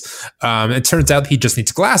guys. It turns out he just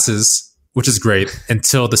needs glasses, which is great,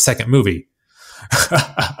 until the second movie.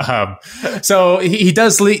 So he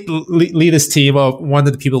does lead his team, one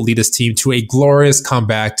of the people lead his team to a glorious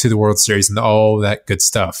comeback to the World Series and all that good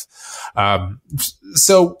stuff.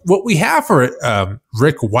 So what we have for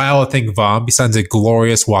Rick Wild Thing Vaughn, besides a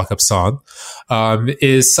glorious walk-up song,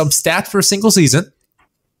 is some stats for a single season.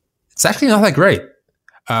 It's actually not that great.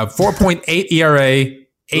 4.8 ERA,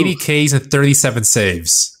 80 Ks, and 37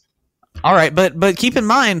 saves. All right, but keep in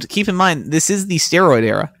mind, this is the steroid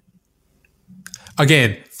era.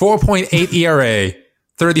 Again, 4.8 ERA,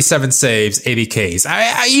 37 saves, 80 Ks.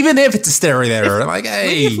 Even if it's a steroid era,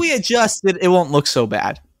 if we adjust it, it won't look so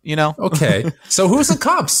bad, Okay, so who's the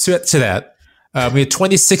comps to that? We had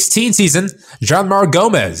 2016 season, Jeanmar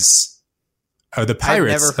Gomez. The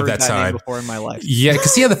Pirates I've never heard of that time. Name before in my life. Yeah,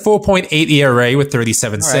 because he had the 4.8 ERA with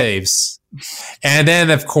 37 saves. And then,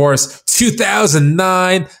 of course,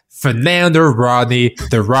 2009, Fernando Rodney,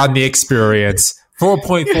 the Rodney Experience,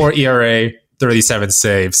 4.4 ERA, 37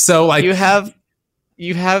 saves. So,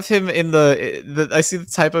 you have him in the I see the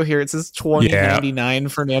typo here. It says 2099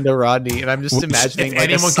 Fernando Rodney, and I'm just imagining a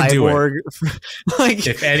cyborg,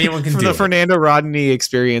 if anyone can from do the Fernando Rodney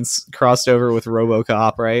Experience crossed over with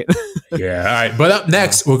RoboCop, right? Yeah. All right. But up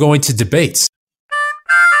next, we're going to debates.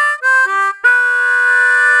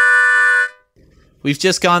 We've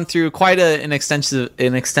just gone through quite an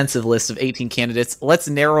extensive list of 18 candidates. Let's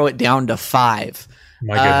narrow it down to 5.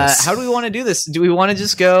 My goodness. How do we want to do this? Do we want to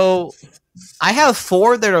just go? I have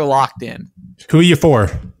 4 that are locked in. Who are you for?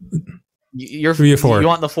 Who are you for? You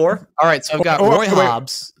want the 4? All right, so I've got Roy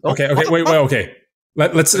Hobbs. Okay.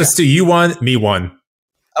 Let's do you 1, me 1.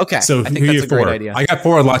 Okay. So I think that's a great idea. I got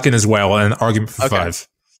 4 locked in as well, and an argument for 5.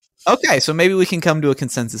 Okay, so maybe we can come to a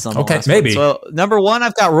consensus on the last maybe. one. So number 1,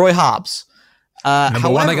 I've got Roy Hobbs. Number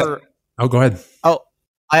 1, I got. Oh, go ahead. Oh,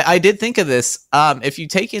 I did think of this. If you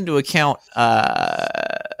take into account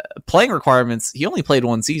playing requirements, he only played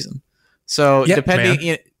 1 season. So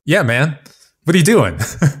depending, man, what are you doing?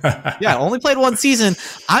 Only played 1 season.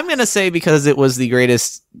 I'm gonna say because it was the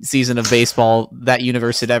greatest season of baseball that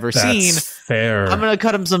universe had ever seen. Fair. I'm gonna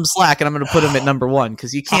cut him some slack and I'm gonna put him at number 1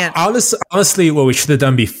 because you can't. Honestly, what we should have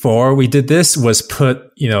done before we did this was put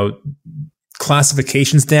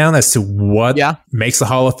classifications down as to what makes the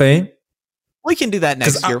Hall of Fame. We can do that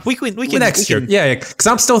next year. We can next year. Yeah, because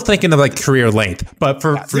I'm still thinking of career length. But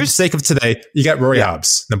for the sake of today, you got Roy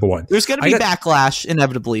Hobbs, number 1. There's going to be backlash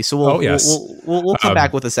inevitably, so we'll come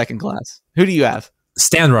back with a second class. Who do you have?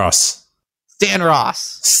 Stan Ross.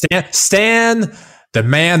 Stan the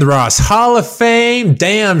man Ross. Hall of Fame.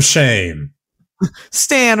 Damn shame.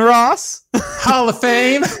 Stan Ross. Hall of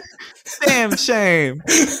Fame. Damn shame.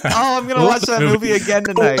 Oh, I'm gonna watch that movie again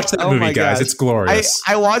tonight. Watch that oh movie, my guys! gosh. It's glorious.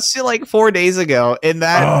 I watched it like 4 days ago, and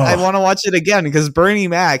I want to watch it again because Bernie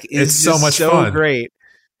Mac is It's so much so fun. great.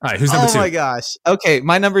 All right, who's number two? Oh my gosh. Okay,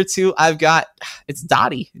 my number 2, it's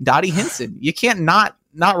Dottie Hinson. You can't not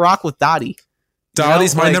rock with Dottie.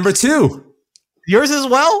 Dottie's my number 2. Yours as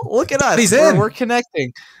well. Look at us. He's in. We're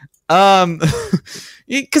connecting.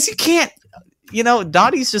 Because you can't.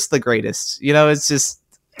 Dottie's just the greatest. It's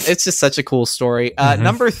just such a cool story.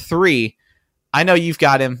 Number 3, I know you've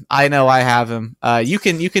got him. I know I have him. You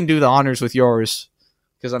can do the honors with yours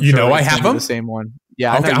because I'm sure I have him. the same one.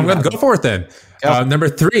 Yeah. Okay, I'm going to go for it then. Yep. Number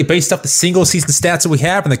 3, based off the single season stats that we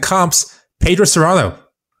have in the comps, Pedro Serrano.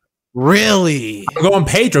 Really? I'm going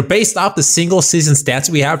Pedro based off the single season stats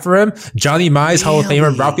we have for him. Johnny Mize, Hall of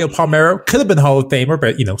Famer. Rafael Palmeiro could have been Hall of Famer,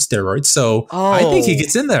 but steroids. So I think he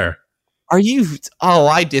gets in there. Are you? Oh,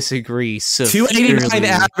 I disagree. So 289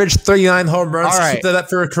 average, 39 home runs. All right. Keep that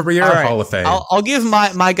for a career Hall of Fame. I'll give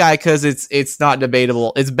my guy because it's not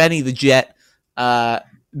debatable. It's Benny the Jet.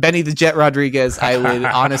 Benny the Jet Rodriguez. I would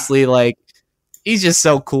honestly like. He's just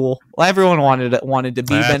so cool. Well, everyone wanted to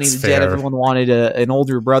be Benny the Jet. Everyone wanted an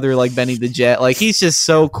older brother like Benny the Jet. Like he's just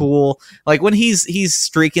so cool. Like when he's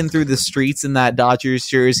streaking through the streets in that Dodgers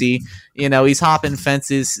jersey, he's hopping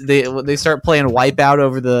fences. They start playing Wipeout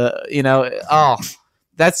over the, oh,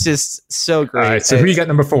 that's just so great. All right, so who you got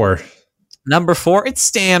number 4? Number 4, it's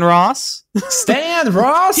Stan Ross. Stan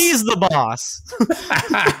Ross? He's the boss.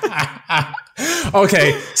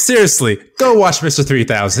 Okay, seriously, go watch Mr.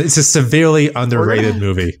 3000. It's a severely underrated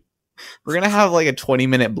movie. We're going to have like a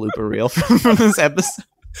 20-minute blooper reel from this episode.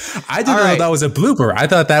 I didn't know that was a blooper. I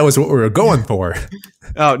thought that was what we were going for.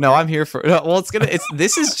 Oh, no, I'm here for it. Well,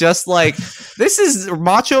 this is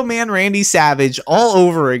Macho Man Randy Savage all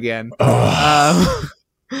over again.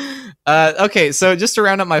 Okay, so just to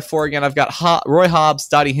round up my 4 again, I've got Roy Hobbs,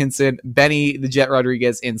 Dottie Hinson, Benny the Jet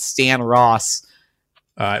Rodriguez, and Stan Ross.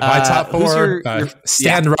 My top 4,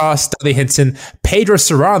 Stan Ross, Dottie Hinson, Pedro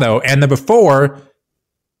Serrano, and number 4,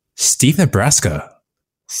 Steve Nebraska.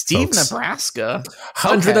 Nebraska.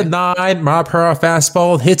 109 mile per hour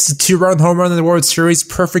fastball, hits a 2-run home run in the World Series,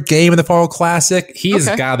 perfect game in the Fall Classic. He's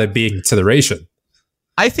got to be in consideration.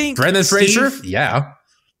 I think Brendan Fraser? Yeah.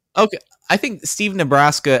 Okay. I think Steve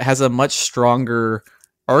Nebraska has a much stronger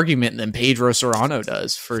argument than Pedro Serrano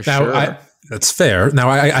does, for sure. That's fair. Now,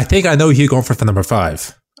 I think I know who you're going for number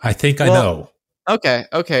 5. I think I know. Okay.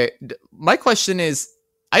 My question is,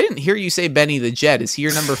 I didn't hear you say Benny the Jet. Is he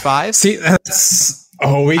your number 5? See, that's...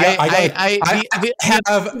 Oh, I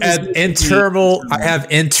have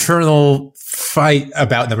internal fight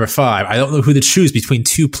about number 5. I don't know who to choose between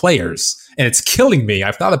 2 players, and it's killing me.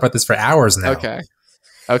 I've thought about this for hours now. Okay.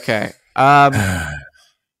 All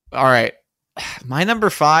right. My number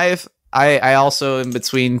 5, I also in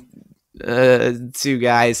between 2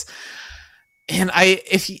 guys. And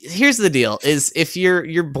here's the deal is if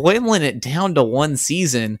you're boiling it down to 1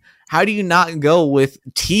 season, how do you not go with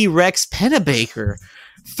T-Rex Pennebaker?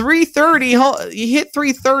 330, he hit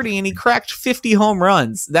 330 and he cracked 50 home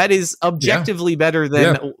runs. That is objectively better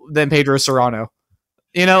than Pedro Serrano.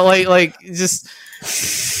 Just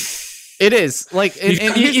it is like here's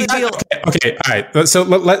the deal. Okay, all right. So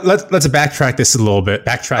let's backtrack this a little bit.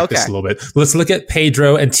 Let's look at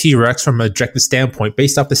Pedro and T-Rex from an objective standpoint,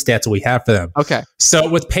 based off the stats that we have for them. Okay. So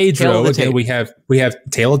with Pedro, again, we have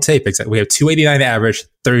tail of tape. Exactly. We have 289 average,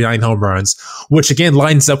 39 home runs, which again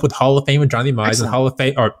lines up with Hall of Famer Johnny Mize and Hall of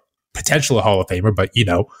Fame or potential Hall of Famer, but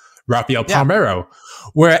Rafael Palmeiro.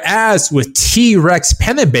 Whereas with T-Rex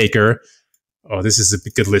Pennebaker, this is a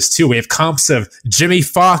good list too. We have comps of Jimmy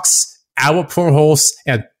Fox, Albert Pujols,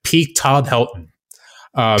 and peak Todd Helton.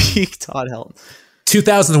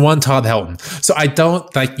 2001 Todd Helton. So I don't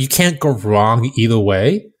you can't go wrong either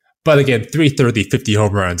way. But again, 330, 50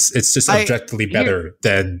 home runs. It's just objectively better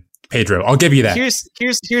than Pedro. I'll give you that. Here's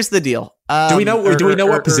the deal. Do we know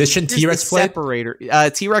what position T-Rex played? Separator.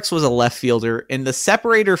 T-Rex was a left fielder, and the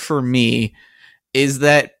separator for me is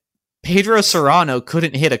that Pedro Serrano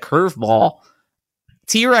couldn't hit a curveball.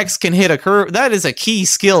 T-Rex can hit a curve. That is a key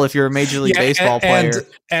skill if you're a Major League Baseball player.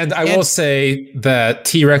 And I will say that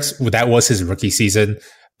T-Rex, that was his rookie season.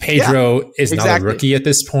 Pedro is not a rookie at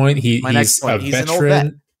this point. He's a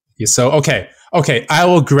veteran. So, okay, I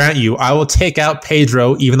will grant you. I will take out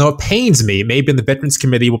Pedro, even though it pains me. Maybe in the Veterans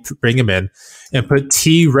Committee will bring him in and put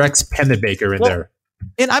T-Rex Pennebaker in there.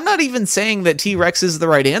 And I'm not even saying that T-Rex is the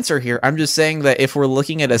right answer here. I'm just saying that if we're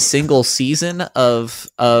looking at a single season of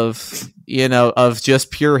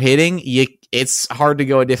just pure hitting, it's hard to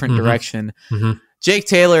go a different direction. Mm-hmm. Jake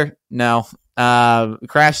Taylor, no.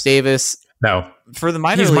 Crash Davis. No, for the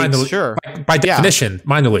minor leagues, sure. By definition,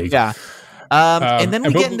 minor league. Yeah. And then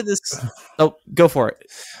we get into this. Oh, go for it.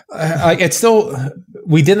 It's still,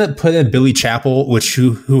 we didn't put in Billy Chappell,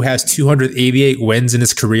 who has 288 wins in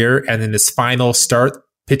his career, and in his final start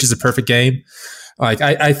pitches a perfect game. Like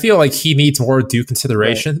I feel like he needs more due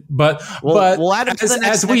consideration, right. but we'll add him to the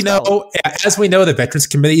as we know, the Veterans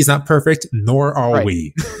Committee is not perfect, nor are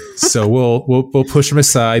we. So we'll push him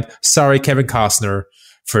aside. Sorry, Kevin Costner,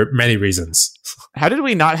 for many reasons. How did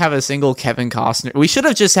we not have a single Kevin Costner? We should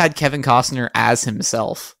have just had Kevin Costner as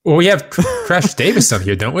himself. Well, we have Crash Davis on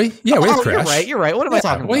here, don't we? Yeah, we have Crash. You're right. What am I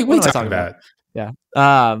talking about? What are you talking about? Yeah.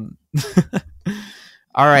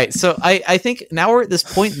 All right. So I think now we're at this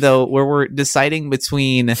point though where we're deciding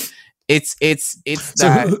between it's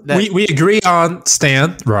that we agree on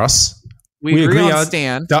Stan Ross. We agree on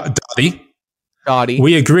Stan Dottie.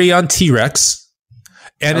 We agree on T-Rex.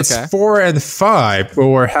 And it's 4 and 5 where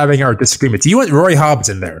we're having our disagreements. You want Roy Hobbs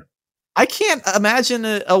in there? I can't imagine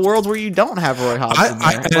a world where you don't have Roy Hobbs in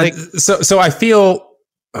there. So I feel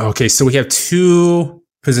okay. So we have 2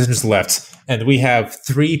 positions left, and we have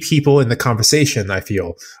 3 people in the conversation. I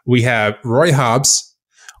feel we have Roy Hobbs,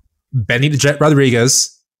 Benny the Jet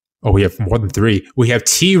Rodriguez. Oh, we have more than 3. We have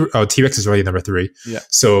T-Rex is already number 3. Yeah.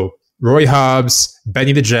 So Roy Hobbs,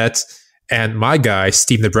 Benny the Jet, and my guy,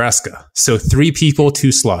 Steve Nebraska. So 3 people,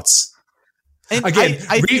 2 slots. And again,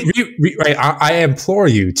 I implore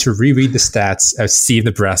you to reread the stats of Steve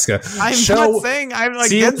Nebraska. I'm not saying I'm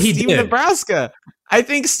against Steve Nebraska. I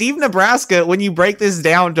think Steve Nebraska, when you break this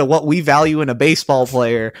down to what we value in a baseball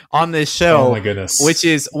player on this show, oh my goodness, which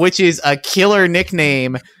is a killer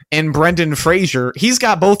nickname and Brendan Fraser, he's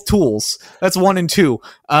got both tools. That's 1 and 2.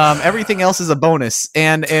 Everything else is a bonus.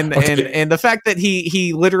 And the fact that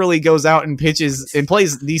he literally goes out and pitches and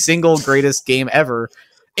plays the single greatest game ever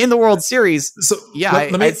in the World Series. So yeah,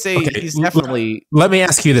 I'd say he's definitely. Let me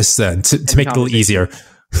ask you this then to make it a little easier.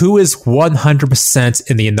 Who is 100%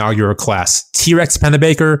 in the inaugural class? T-Rex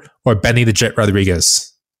Pennebaker or Benny the Jet Rodriguez?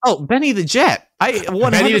 Oh, Benny the Jet.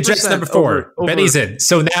 Benny the Jet's number 4. Benny's in.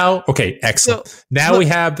 So now, okay, excellent. So, now we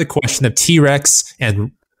have the question of T-Rex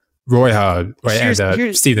and Roy Hobbs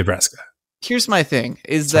and Steve Nebraska. Here's my thing: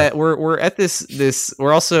 is that we're at this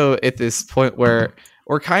we're also at this point where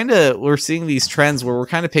we're seeing these trends where we're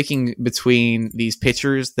kind of picking between these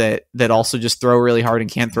pitchers that also just throw really hard and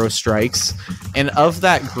can't throw strikes, and of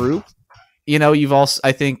that group, you've also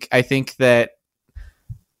I think that.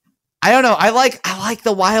 I don't know. I like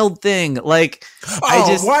the Wild thing. Like,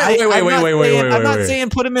 I'm not saying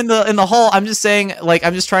put him in the hall. I'm just saying, like,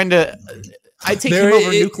 I'm just trying to. I take him over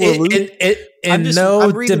Nuclear Luke. In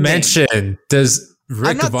no dimension does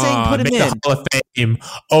Rick Vaughn make the Hall of Fame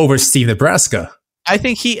over Steve Nebraska. I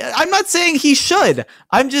think I'm not saying he should.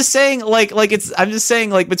 I'm just saying I'm just saying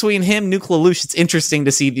between him, Nuclear Luke, it's interesting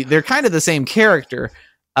to see they're kind of the same character,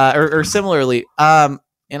 or similarly.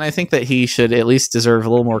 And I think that he should at least deserve a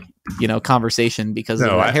little more, conversation because of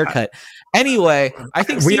that haircut. Anyway, I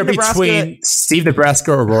think we are between Steve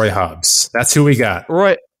Nebraska or Roy Hobbs. That's who we got.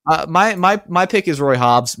 Roy, my pick is Roy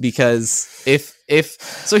Hobbs because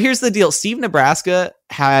so here's the deal: Steve Nebraska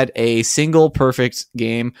had a single perfect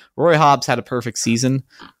game. Roy Hobbs had a perfect season.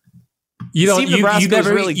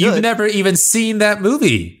 You've never even seen that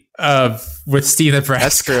movie. With Steve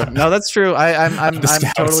Nebraska. That's true. No, that's true. I'm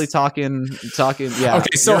totally talking. Yeah.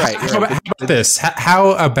 Okay, so how about this?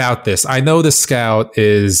 How about this? I know The Scout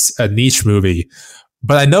is a niche movie,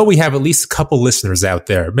 but I know we have at least a couple listeners out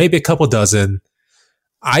there, maybe a couple dozen.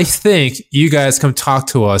 I think you guys come talk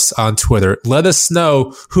to us on Twitter. Let us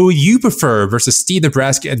know who you prefer versus Steve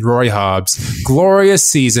Nebraska and Roy Hobbs.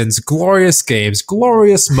 Glorious seasons, glorious games,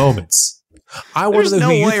 glorious moments. I want to know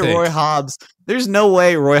who you think. There's no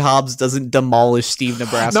way Roy Hobbs doesn't demolish Steve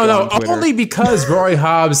Nebraska. No, only because Roy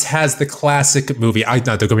Hobbs has the classic movie.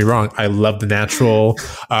 Don't get me wrong. I love The Natural.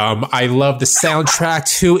 I love the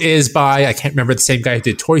soundtrack. Who is by? I can't remember the same guy who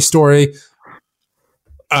did Toy Story.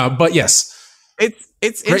 But yes,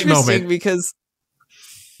 it's interesting because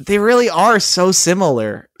they really are so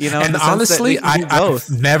similar. And honestly, I've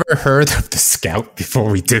never heard of The Scout before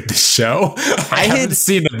we did the show. I hadn't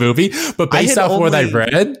seen the movie, but based off what I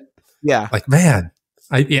read. Yeah, like man,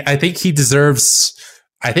 I think he deserves.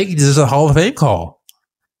 I think he deserves a Hall of Fame call.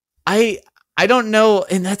 I don't know,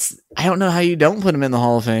 and I don't know how you don't put him in the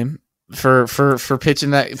Hall of Fame for playing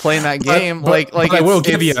that game. But I will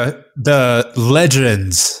give you the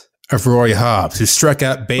legends of Roy Hobbs, who struck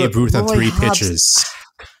out Babe Ruth on 3 pitches.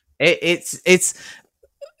 It's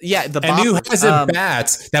who has a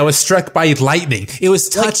bat that was struck by lightning? It was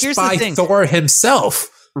touched by Thor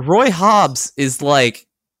himself. Roy Hobbs is like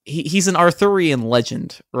he's an Arthurian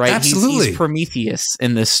legend, right? Absolutely. He's Prometheus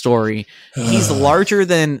in this story. He's larger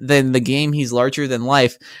than the game. He's larger than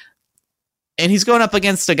life. And he's going up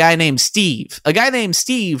against a guy named Steve that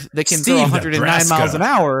can throw 109 miles an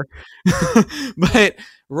hour. But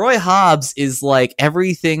Roy Hobbs is like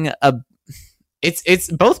everything.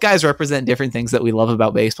 It's both guys represent different things that we love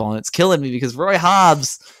about baseball, and it's killing me because Roy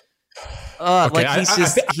Hobbs. Okay, like I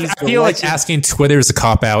feel like asking Twitter is a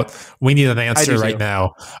cop out. We need an answer right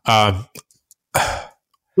now.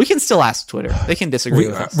 We can still ask Twitter. They can disagree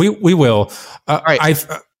with us. We will. All right.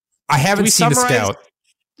 I haven't seen the scout.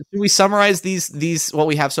 Do we summarize these what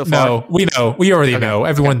we have so far? No, we know. We already know.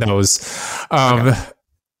 Everyone knows.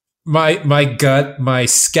 My gut, my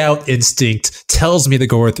scout instinct tells me to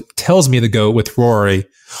go with Rory,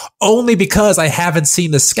 only because I haven't seen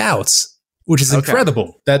the scouts, which is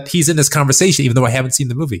incredible that he's in this conversation, even though I haven't seen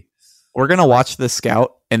the movie. We're gonna watch the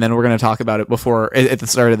scout, and then we're gonna talk about it before at the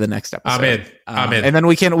start of the next episode. I'm in. And then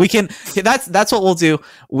we can. That's what we'll do.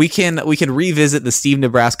 We can revisit the Steve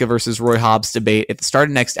Nebraska versus Roy Hobbs debate at the start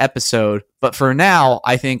of next episode. But for now,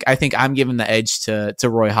 I think I'm giving the edge to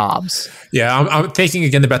Roy Hobbs. Yeah, I'm thinking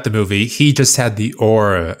again about the movie. He just had the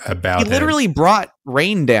aura about him. He literally brought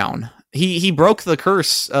rain down. He broke the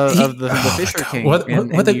curse of the Fisher King.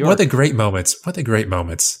 What a great moments! What a great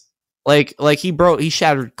moments! Like he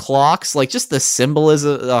shattered clocks. Like just the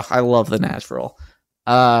symbolism. I love The Natural.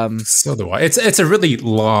 So do I. It's a really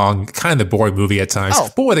long, kind of boring movie at times.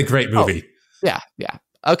 But what a great movie! Yeah.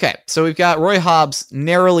 Okay, so we've got Roy Hobbs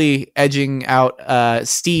narrowly edging out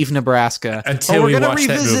Steve Nebraska. Until we're we watch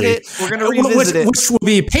that movie. We're going to revisit it. Which will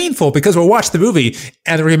be painful because we'll watch the movie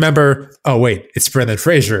and remember, oh wait, it's Brendan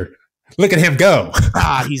Fraser. Look at him go.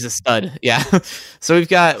 He's a stud. Yeah. So we've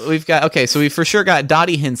got okay, so we for sure got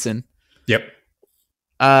Dottie Hinson. Yep.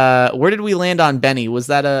 Where did we land on Benny? Was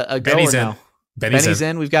that a go Benny's or no? in. Benny's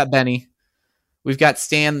in. We've got Benny. We've got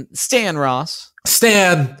Stan Ross.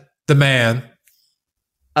 Stan the man.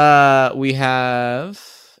 We have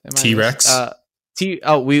T-Rex.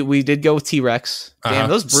 We did go with T-Rex. Damn,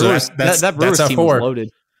 those Brewers. So that Brewers team was loaded.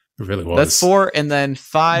 It really was. That's 4, and then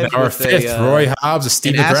 5. Our fifth, Roy Hobbs of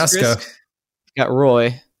Steve Nebraska. Got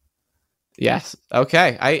Roy. Yes.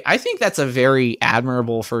 Okay. I think that's a very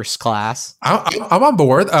admirable first class. I'm on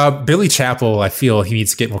board. Billy Chappell, I feel he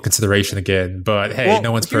needs to get more consideration again, but hey,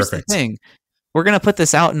 no one's perfect. The thing. We're going to put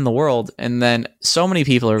this out in the world, and then so many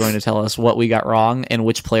people are going to tell us what we got wrong and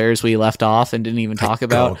which players we left off and didn't even talk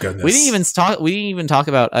about. Goodness. We didn't even talk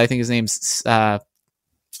about, I think his name's the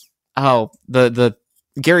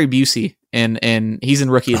Gary Busey, and he's in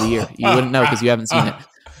Rookie of the Year. You wouldn't know because you haven't seen it.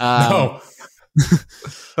 No.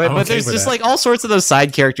 But there's just like all sorts of those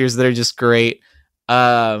side characters that are just great.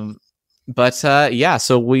 So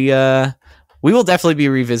we will definitely be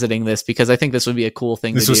revisiting this because I think this would be a cool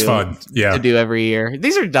thing fun. Yeah. To do every year.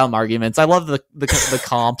 These are dumb arguments. I love the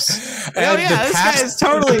comps. This guy is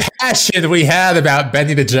totally the passion we had about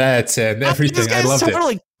Benny the Jet and everything. I loved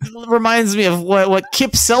it. Reminds me of what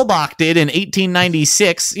Kip Selbach did in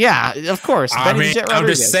 1896. Yeah, of course. I'm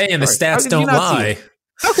just saying the stats don't lie.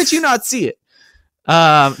 How could you not see it?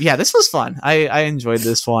 This was fun. I enjoyed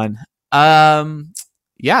this one.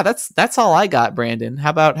 That's all I got, Brandon. How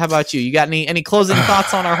about you? You got any closing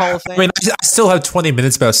thoughts on our Hall of Fame? I mean, I still have 20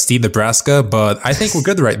 minutes about Steve Nebraska, but I think we're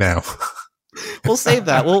good right now. We'll save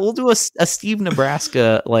that. We'll do a Steve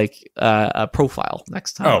Nebraska a profile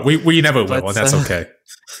next time. Oh, we never will, and that's okay.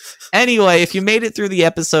 Anyway, if you made it through the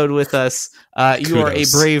episode with us, you are a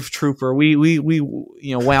brave trooper. We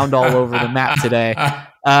wound all over the map today.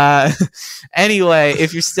 Anyway,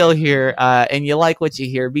 if you're still here and you like what you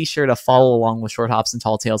hear, be sure to follow along with Short Hops and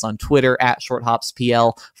Tall Tales on Twitter at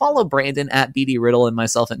ShortHopsPL. Follow Brandon at BD Riddle and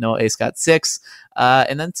myself at Noah A. Scott 6.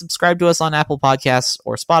 And then subscribe to us on Apple Podcasts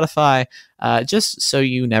or Spotify, just so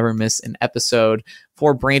you never miss an episode.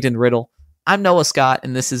 For Brandon Riddle, I'm Noah Scott,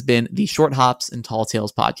 and this has been the Short Hops and Tall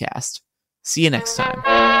Tales podcast. See you next time.